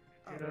book.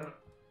 You know.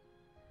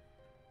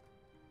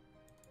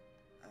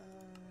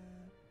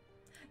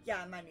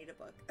 Yeah, I might need a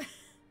book.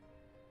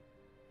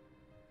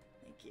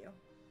 Thank you.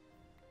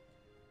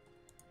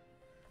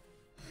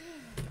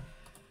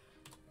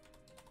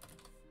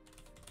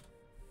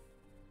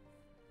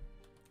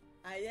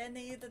 I didn't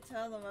need to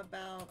tell them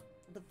about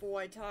the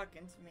boy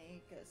talking to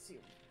me because he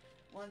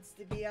wants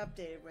to be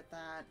updated with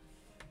that.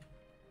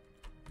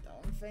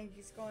 Don't think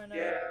he's going to...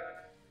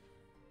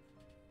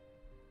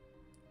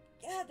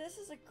 Yeah, this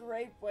is a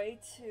great way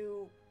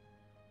to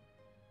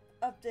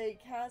update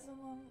Chasm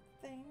on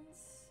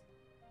things.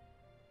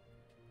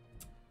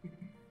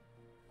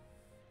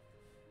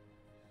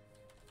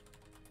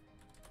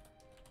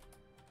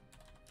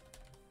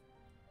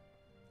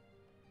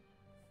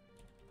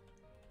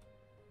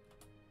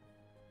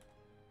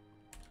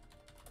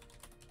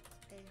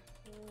 A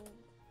whole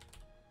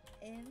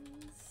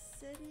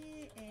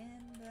city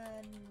in the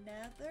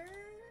Nether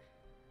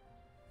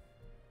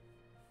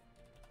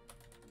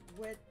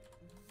with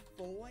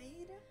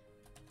Void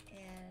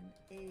and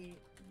a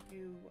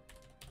new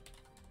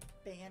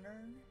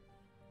banner.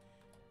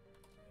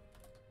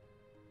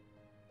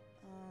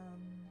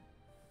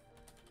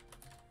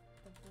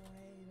 The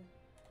Void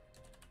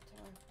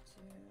talked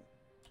to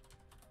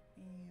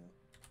me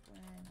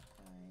when I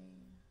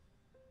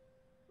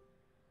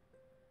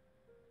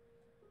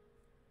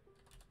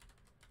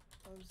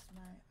close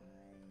my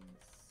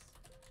eyes,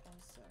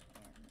 also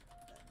in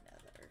the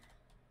Nether.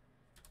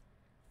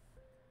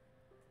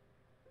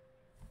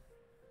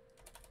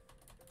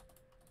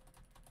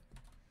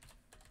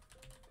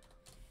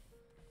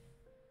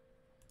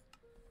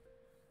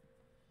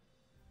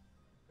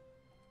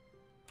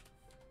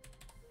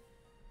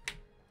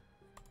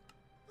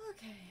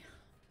 Okay,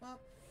 well,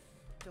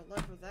 good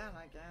luck with that,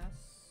 I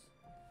guess.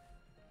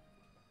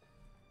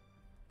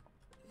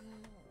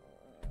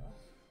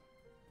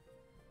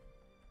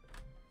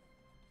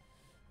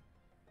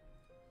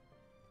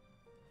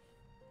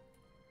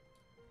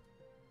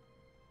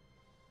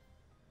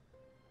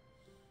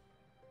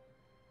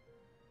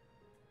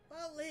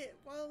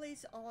 Well, at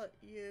least all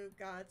you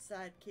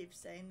godside keep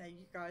saying that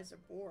you guys are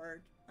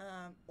bored.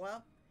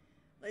 Well,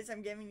 at least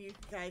I'm giving you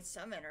guys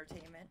some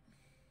entertainment.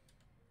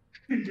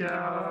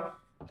 Yeah.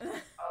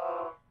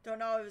 Don't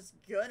know if it's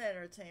good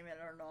entertainment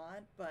or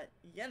not, but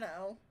you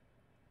know.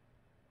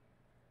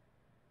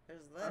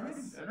 There's this. I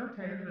mean,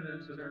 entertainment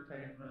is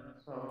entertainment,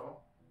 so.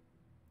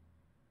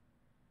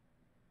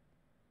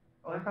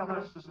 I like how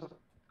there's just a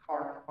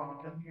card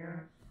pumpkin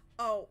here.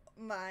 Oh,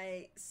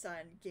 my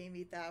son gave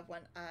me that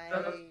when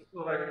That's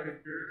what I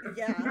figured.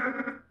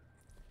 Yeah.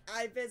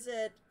 I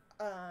visit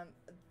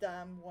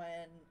them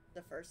when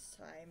the first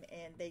time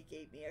and they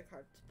gave me a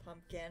carved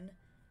pumpkin.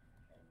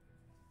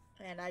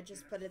 And I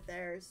just put it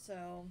there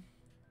so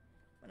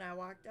when I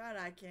walked out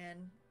I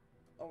can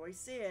always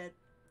see it.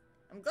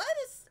 I'm glad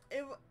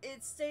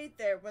it stayed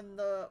there when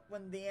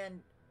the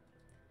end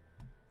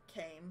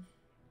came.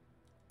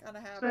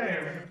 Kinda happy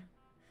it did.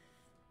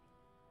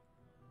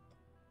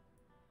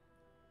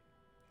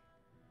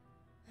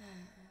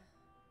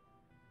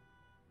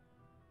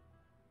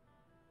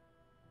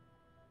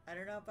 I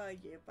don't know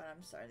about you, but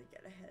I'm starting to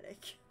get a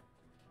headache.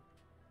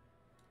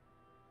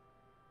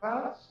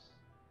 That's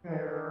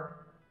fair.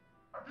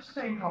 I'm just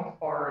saying how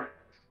far it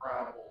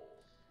travels.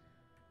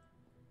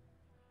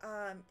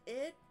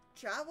 It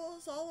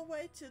travels all the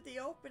way to the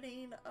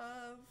opening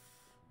of...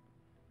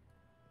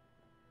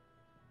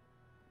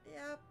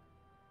 Yep.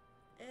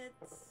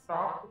 It's...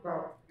 Talk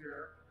about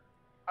here.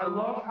 I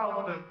love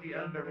how the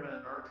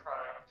Endermen are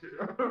trying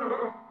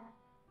to.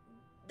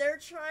 They're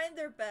trying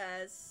their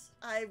best.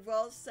 I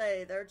will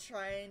say they're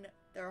trying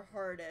their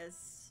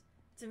hardest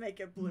to make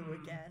it blue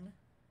again.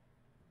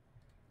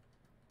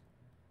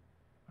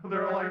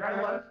 They're like,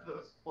 I left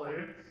this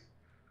place.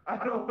 I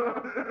don't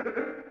know.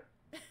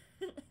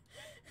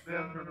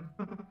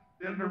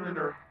 The Endermen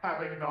are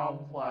having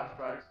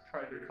flashbacks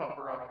trying to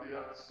cover up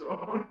the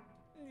stone.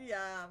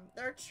 Yeah,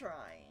 they're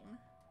trying.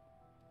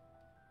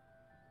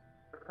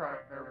 They're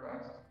trying their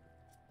best.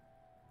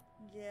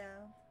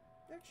 Yeah,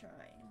 they're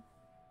trying.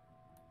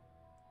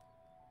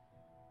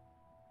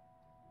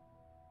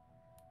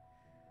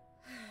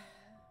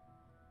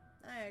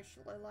 I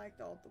actually liked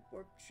all the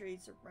work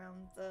trees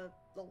around the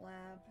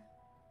lab.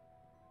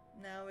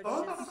 Now it's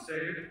Some of just... them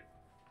stayed.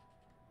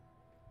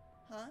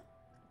 Huh?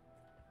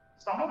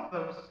 Some of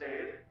them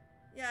stayed.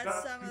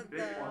 Yeah, some of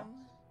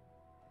them.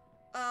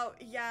 Oh,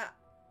 yeah.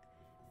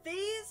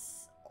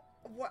 These...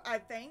 I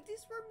think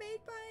these were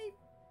made by...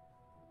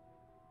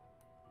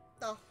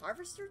 the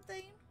harvester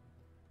thing?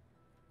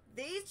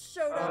 These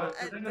showed up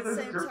at the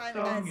same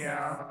time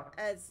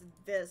as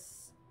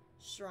this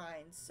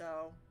shrine,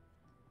 so...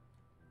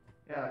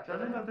 Yeah,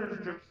 judging that there's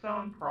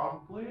dripstone,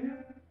 probably.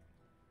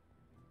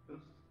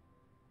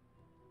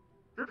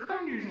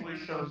 Dripstone usually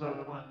shows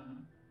up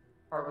when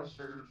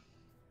harvesters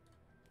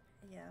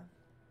Yeah.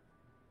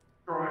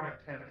 throwing a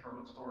tantrum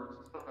of sorts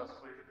is the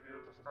best way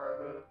to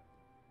describe it.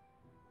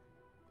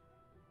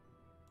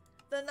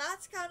 Then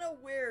that's kind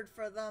of weird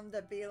for them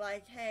to be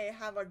like, hey,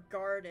 have a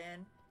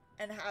garden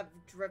and have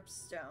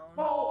dripstone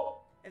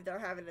Well, if they're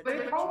having a they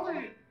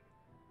tantrum.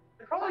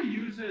 probably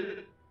use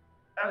it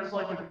as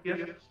like a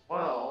gift as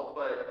well,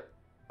 but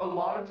a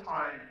lot of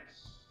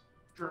times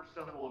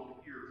dripstone will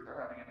appear if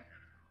they're having a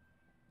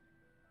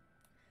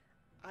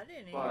I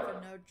didn't even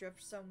but know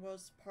dripstone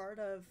was part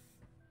of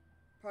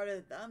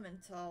them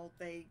until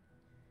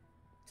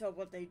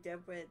what they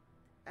did with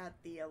at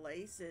the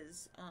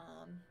Alace's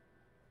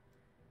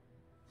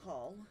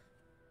hall.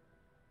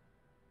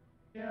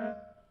 yeah.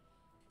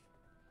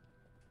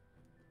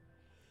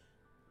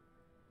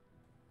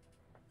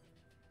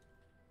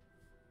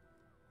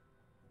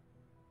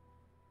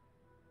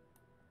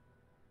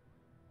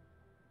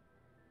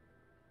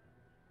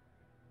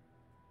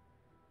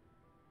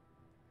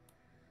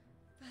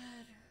 But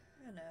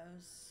who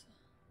knows?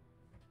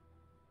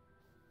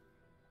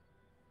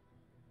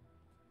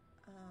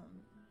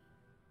 Um,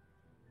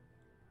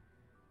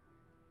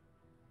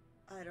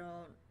 I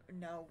don't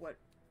know what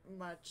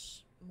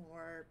much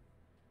more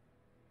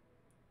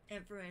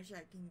information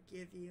I can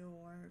give you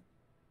or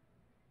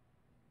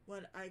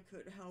what I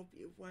could help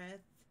you with.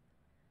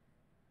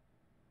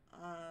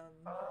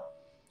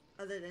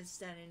 Other than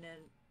standing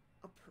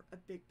in a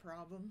big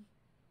problem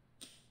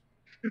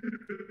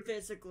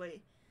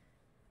physically.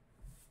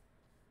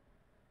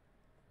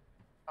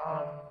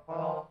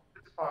 Well,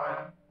 it's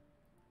fine.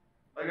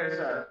 Like I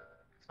said,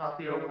 it's not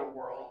the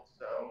overworld,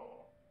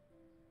 so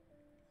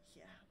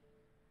Yeah.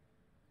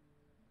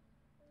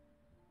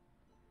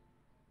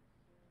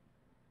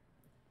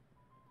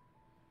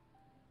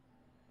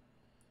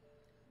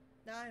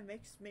 Now it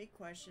makes me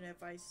question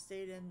if I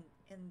stayed in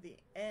the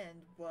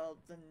end, will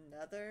the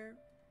Nether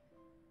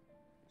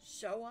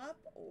show up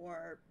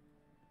or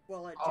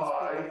will it just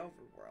be the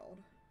overworld?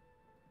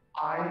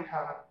 I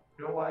have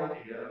no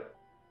idea.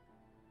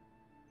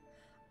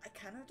 I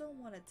kind of don't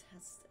want to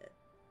test it.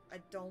 I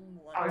don't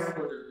want I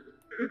to.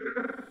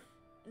 would.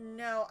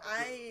 No,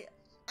 I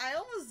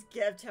almost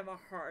gave him a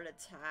heart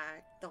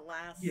attack the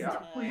last Yeah,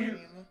 time. please.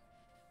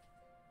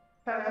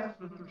 Cat has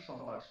been through so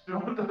much.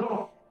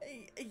 Don't.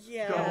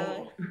 Yeah.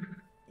 Don't.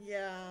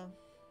 Yeah.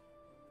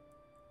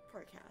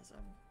 Poor Chasm.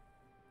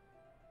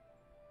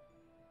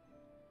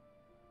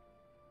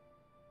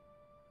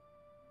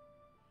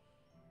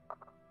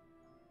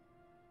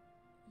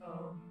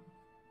 Um,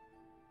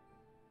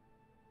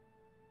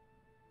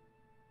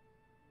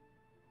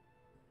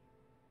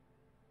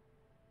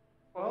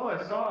 well,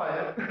 I saw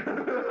it.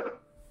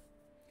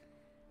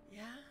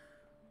 Yeah.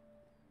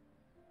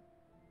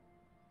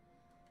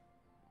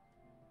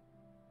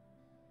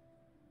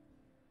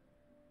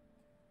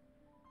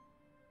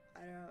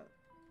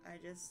 I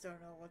just don't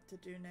know what to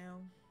do now.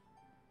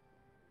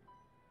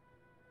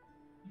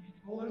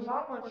 Well, there's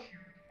not much you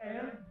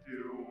can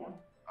do.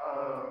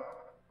 Uh,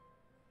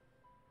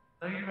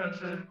 now you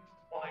mentioned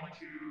wanting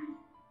to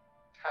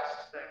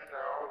test things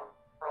out.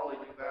 Probably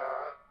do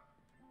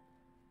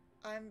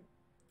that. I'm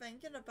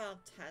thinking about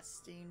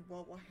testing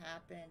what will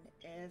happen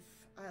if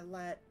I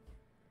let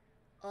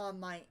all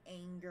my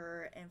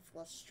anger and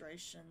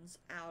frustrations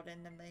out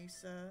in the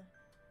mesa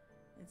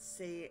and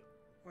see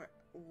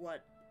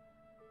what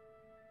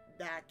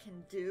that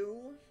can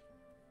do.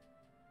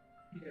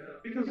 Yeah,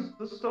 because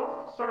the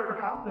stuff started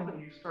happening when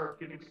you start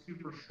getting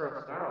super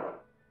stressed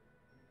out.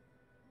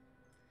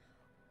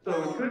 So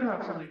Well, it could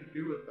have something to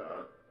do with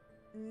that.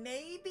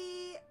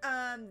 maybe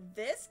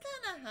this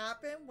kind of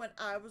happened when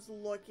I was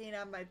looking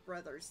at my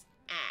brother's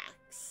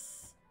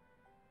axe.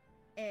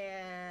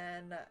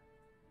 And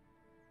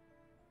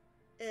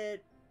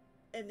it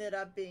ended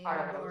up being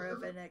more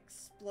of an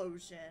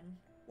explosion.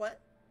 What?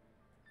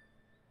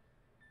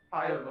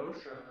 High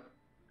emotion.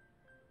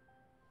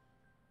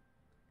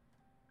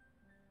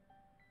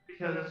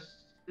 Because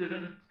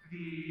didn't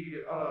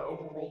the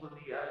overworld in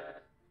the end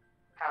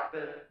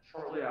happen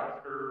shortly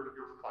after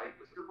your fight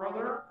with your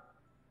brother?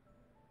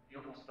 You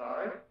almost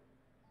died?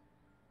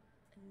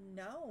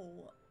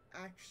 No,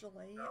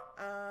 actually.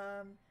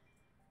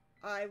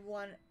 I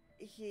want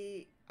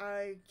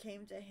I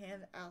came to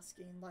him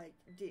asking like,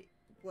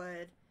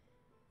 would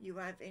you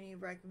have any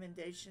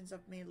recommendations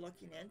of me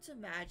looking into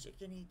magic?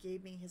 And he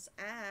gave me his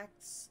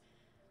axe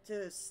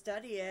to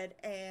study it,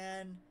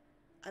 and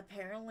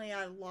apparently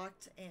I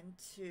locked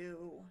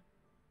into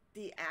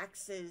the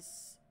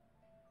axe's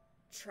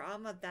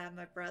trauma that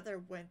my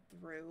brother went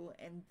through,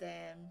 and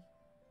then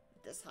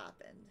this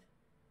happened.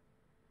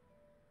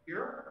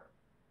 Here?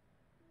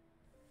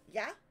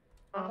 Yeah?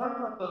 I'm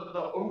talking about the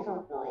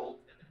overworld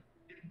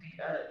in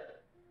the end.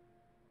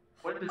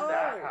 When did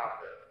that Oh,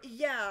 happen?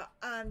 yeah.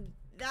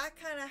 That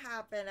kind of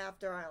happened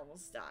after I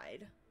almost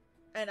died,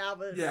 and I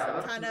was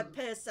kind of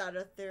pissed at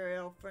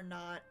Ethereal for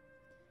not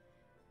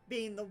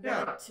being the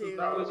one to. So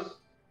that was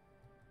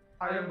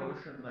high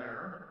emotion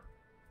there.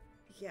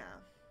 Yeah.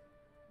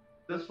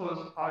 This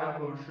was high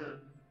emotion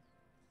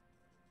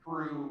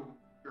through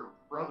your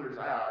brother's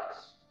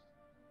axe.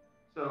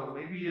 So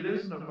maybe it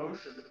is an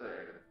emotion thing.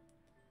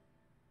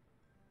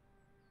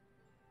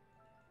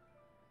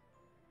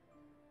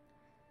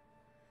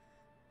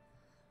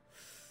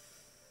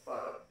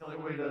 But the only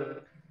way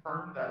to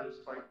confirm that is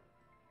by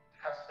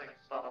testing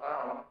stuff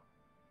out.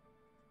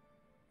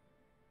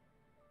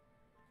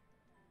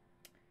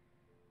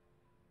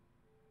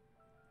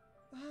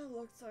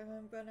 Well, looks like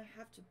I'm gonna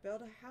have to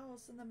build a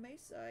house in the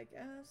mesa, I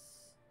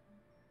guess.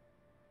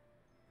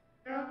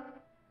 Yeah.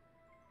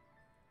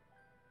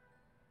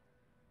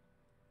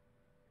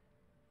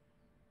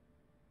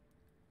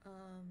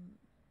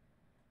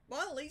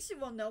 Well, at least you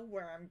will know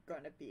where I'm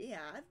gonna be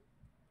at.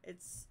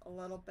 It's a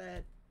little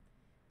bit.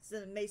 It's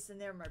in the mesa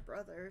near my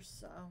brother,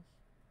 so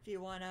if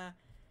you wanna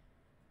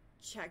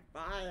check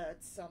by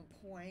at some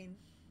point,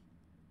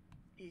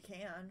 you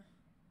can.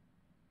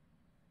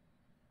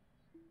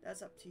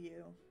 That's up to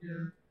you.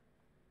 Yeah.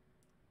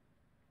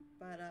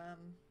 But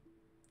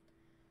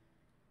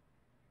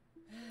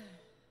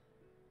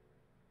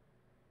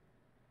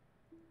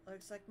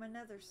looks like my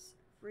nether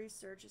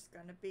research is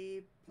gonna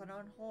be put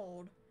on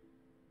hold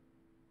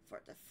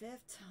for the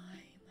 5th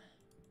time.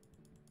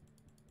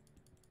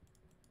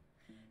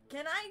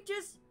 Can I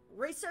just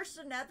research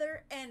the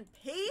nether in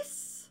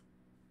peace?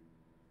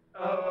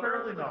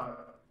 Apparently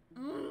not.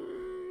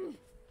 The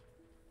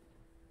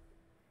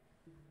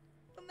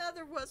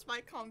nether was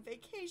my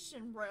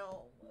convocation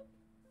realm.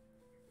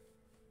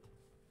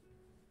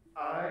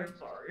 I'm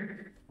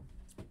sorry.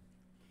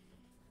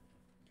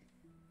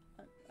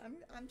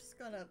 I'm just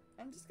gonna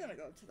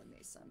go to the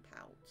mesa and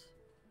pout.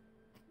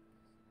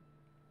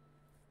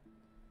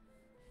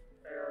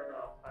 Fair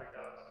enough, I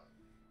guess.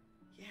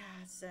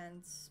 Yeah,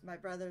 since my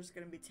brother's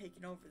gonna be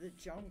taking over the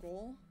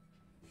jungle.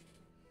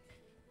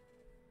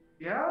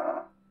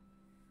 Yeah?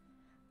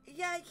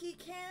 Yeah, he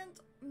can't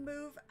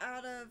move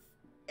out of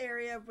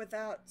area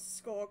without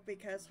Skulk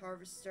because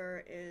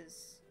Harvester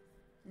is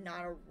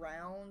not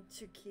around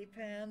to keep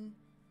him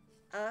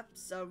up,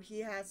 so he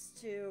has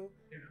to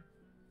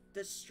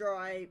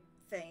destroy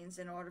things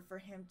in order for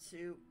him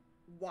to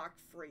walk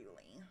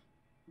freely.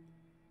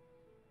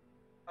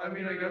 I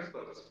mean, I guess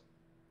that's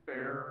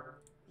fair.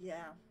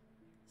 Yeah,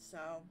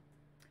 so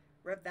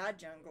rip that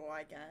jungle,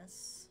 I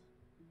guess.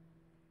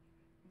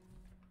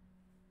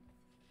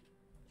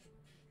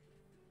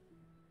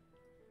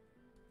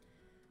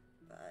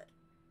 But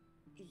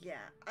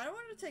yeah, I don't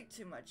want to take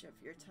too much of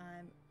your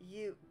time.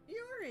 You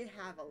already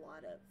have a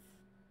lot of.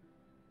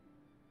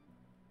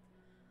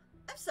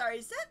 I'm sorry,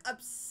 is that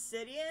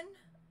obsidian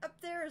up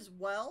there as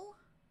well?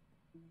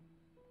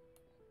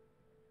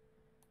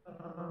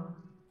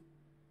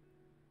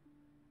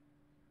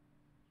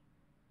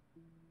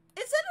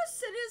 Is that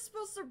obsidian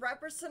supposed to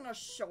represent a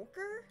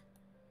shulker?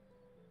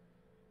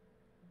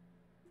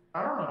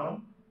 I don't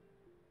know.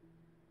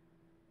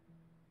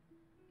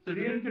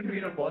 Obsidian can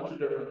mean a bunch of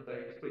different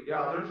things, but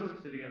yeah, there's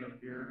obsidian up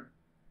here.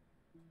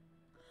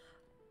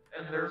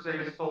 And there's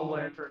a soul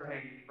lantern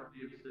hanging from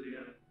the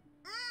obsidian.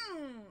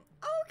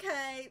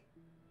 Okay.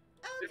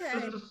 Okay.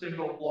 It's just a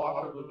single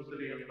block of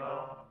obsidian,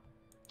 though.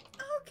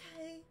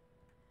 Okay.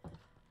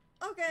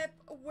 Okay,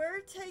 we're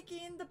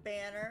taking the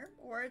banner.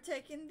 We're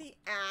taking the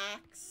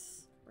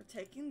axe. We're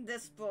taking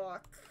this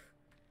book.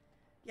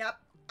 Yep,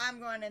 I'm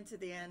going into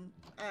the end.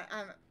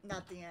 I'm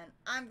not the end.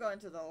 I'm going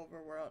to the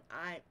overworld.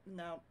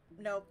 Nope.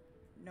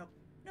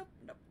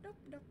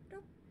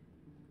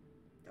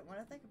 Don't want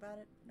to think about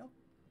it. Nope.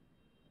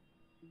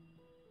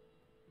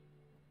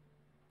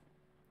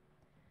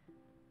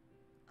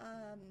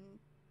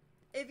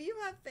 If you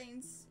have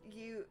things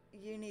you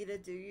need to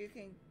do, you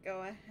can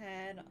go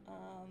ahead.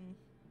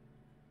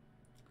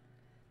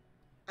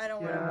 I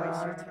don't want to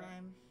waste your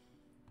time.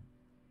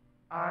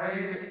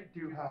 I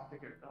do have to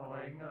get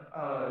going.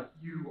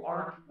 You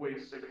aren't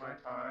wasting my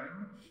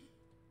time.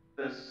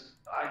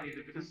 I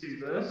needed to see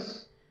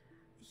this.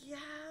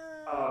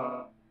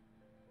 Yeah.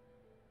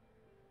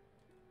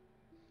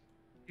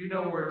 You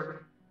know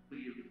where to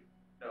leave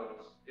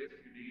notes if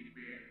you need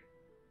me.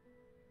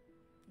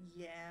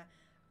 Yeah.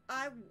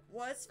 I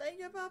was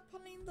thinking about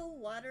putting the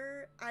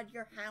letter at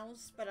your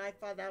house, but I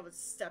thought that was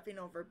stepping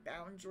over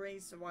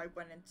boundaries, so I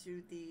went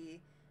into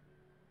the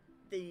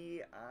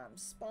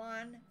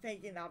spawn,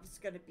 thinking that was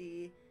going to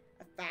be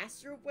a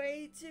faster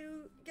way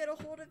to get a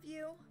hold of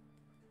you.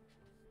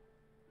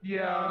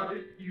 Yeah,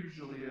 it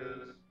usually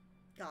is.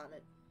 Got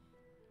it.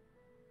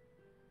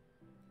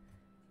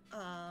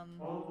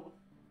 Well,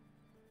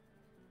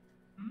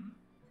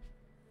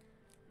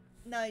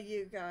 No,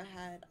 you go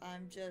ahead.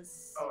 I'm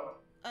just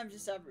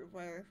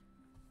everywhere.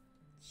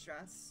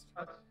 Stressed.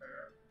 That's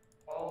fair.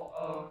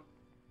 Well,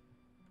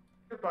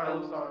 goodbye,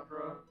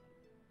 Lysandra.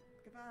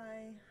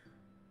 Goodbye.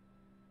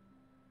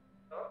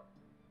 Oh,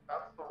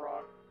 that's the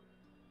rock.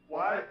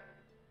 What?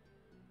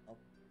 Oh.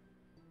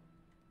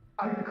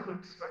 I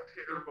clicked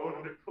spectator mode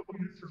and it put me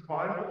in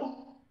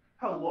survival.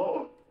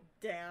 Hello?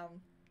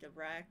 Damn. Get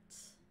wrecked.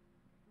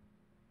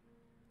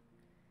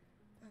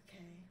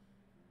 Okay.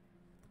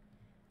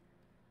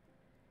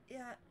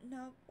 Yeah,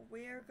 no,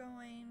 we're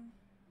going...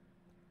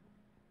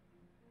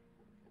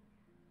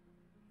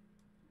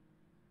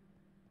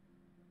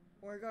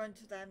 We're going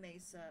to that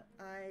mesa.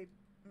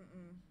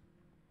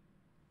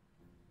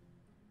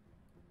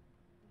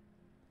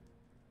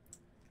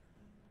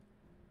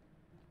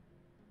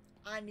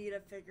 I need to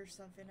figure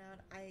something out.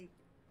 I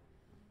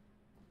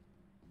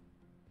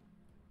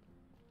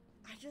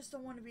just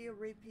don't want to be a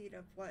repeat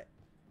of what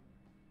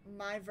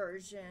my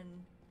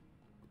version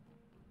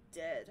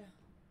did.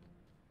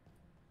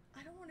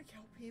 I don't want to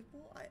kill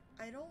people.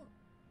 I don't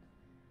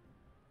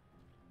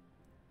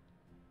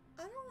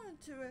want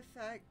it to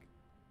affect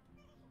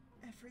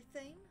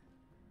everything.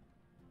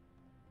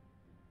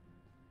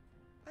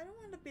 I don't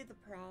want to be the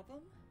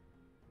problem.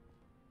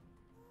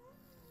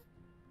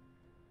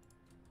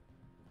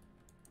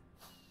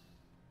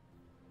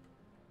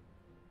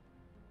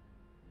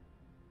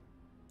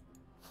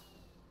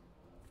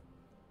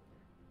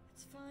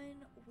 It's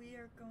fine. We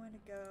are going to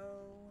go.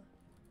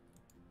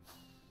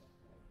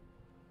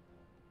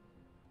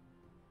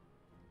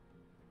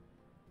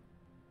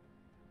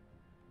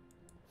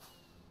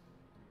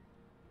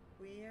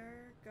 We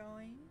are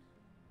going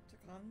to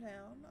calm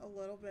down a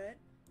little bit.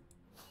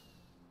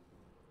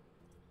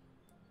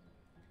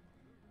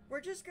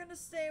 We're just gonna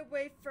stay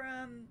away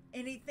from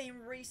anything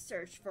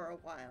research for a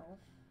while.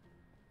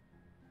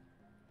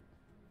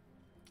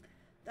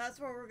 That's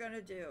what we're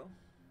gonna do.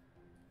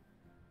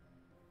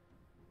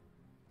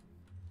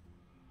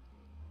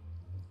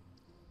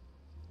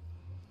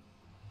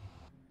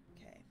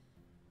 Okay.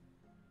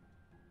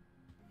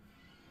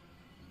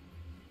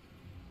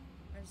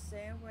 I'm gonna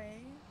stay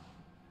away.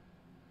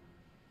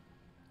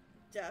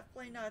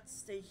 Definitely not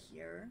stay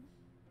here.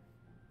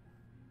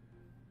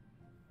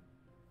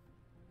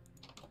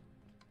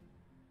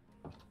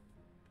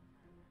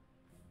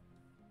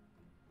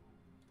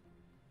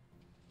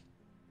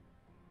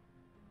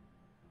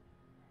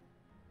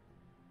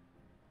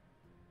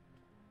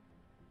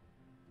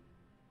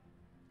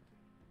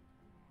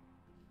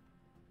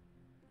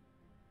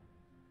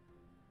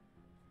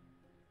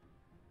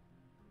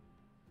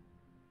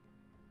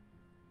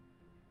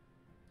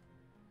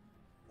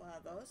 Wow,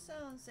 those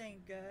sounds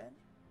ain't good.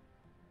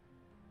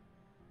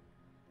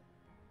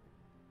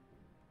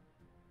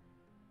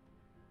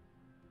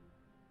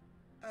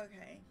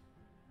 Okay.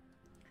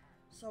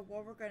 So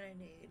what we're gonna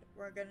need?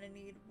 We're gonna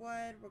need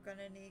wood, we're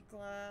gonna need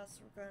glass,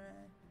 we're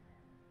gonna...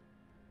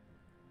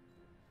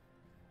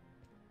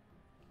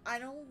 I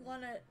don't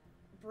want to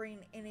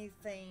bring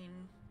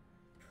anything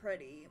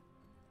pretty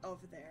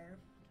over there.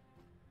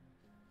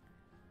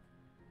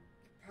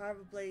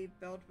 Probably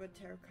build with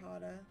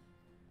terracotta.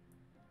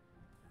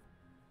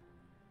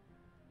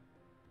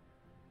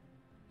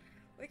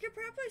 We could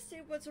probably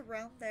see what's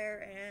around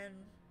there and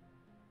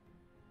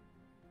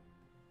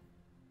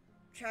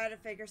try to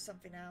figure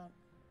something out.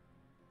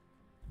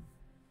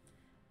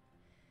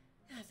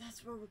 Yeah,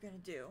 that's what we're gonna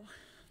do.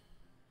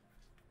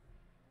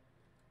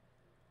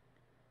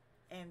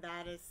 And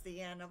that is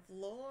the end of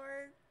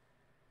lore.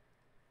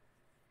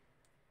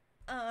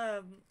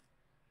 I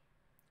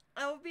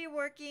will be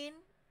working.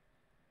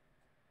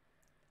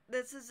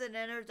 This is an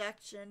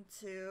introduction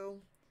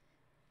to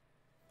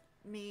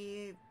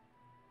me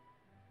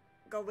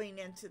going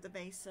into the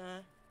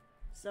mesa.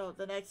 So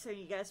the next time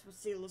you guys will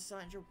see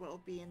Lysandra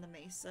will be in the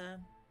mesa.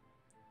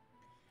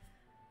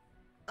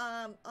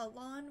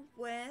 Along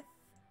with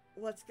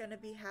what's gonna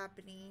be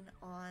happening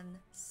on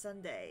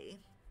Sunday.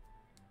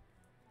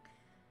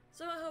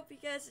 So I hope you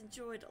guys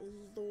enjoyed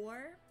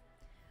lore.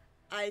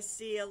 I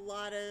see a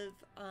lot of,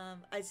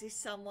 I see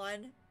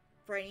someone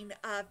bringing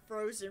up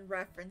Frozen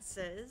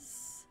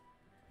references.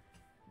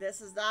 This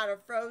is not a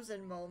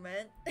Frozen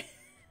moment.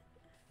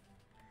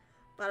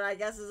 But I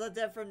guess it's a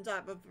different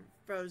type of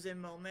Frozen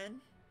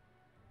moment.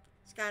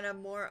 It's kind of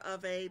more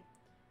of a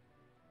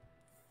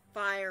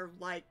fire,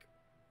 like,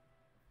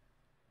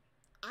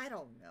 I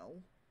don't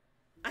know.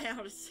 I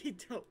honestly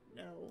don't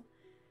know.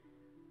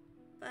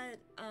 But,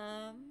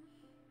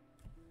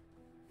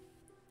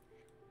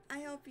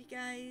 I hope you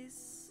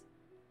guys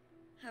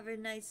have a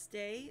nice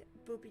day.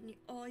 Booping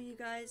all you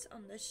guys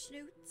on the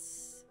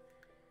schnoots.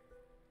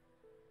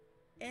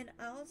 And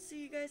I'll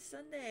see you guys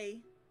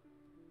Sunday.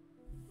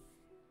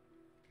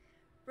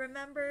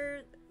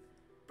 Remember,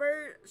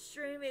 Bird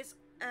stream is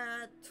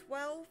at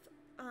 12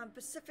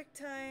 Pacific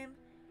time.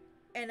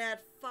 And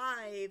at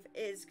 5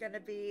 is going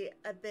to be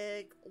a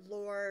big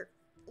lore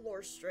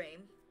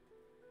stream.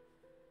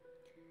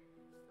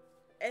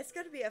 It's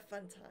going to be a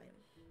fun time.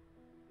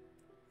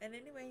 And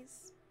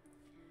anyways,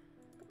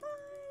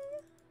 goodbye.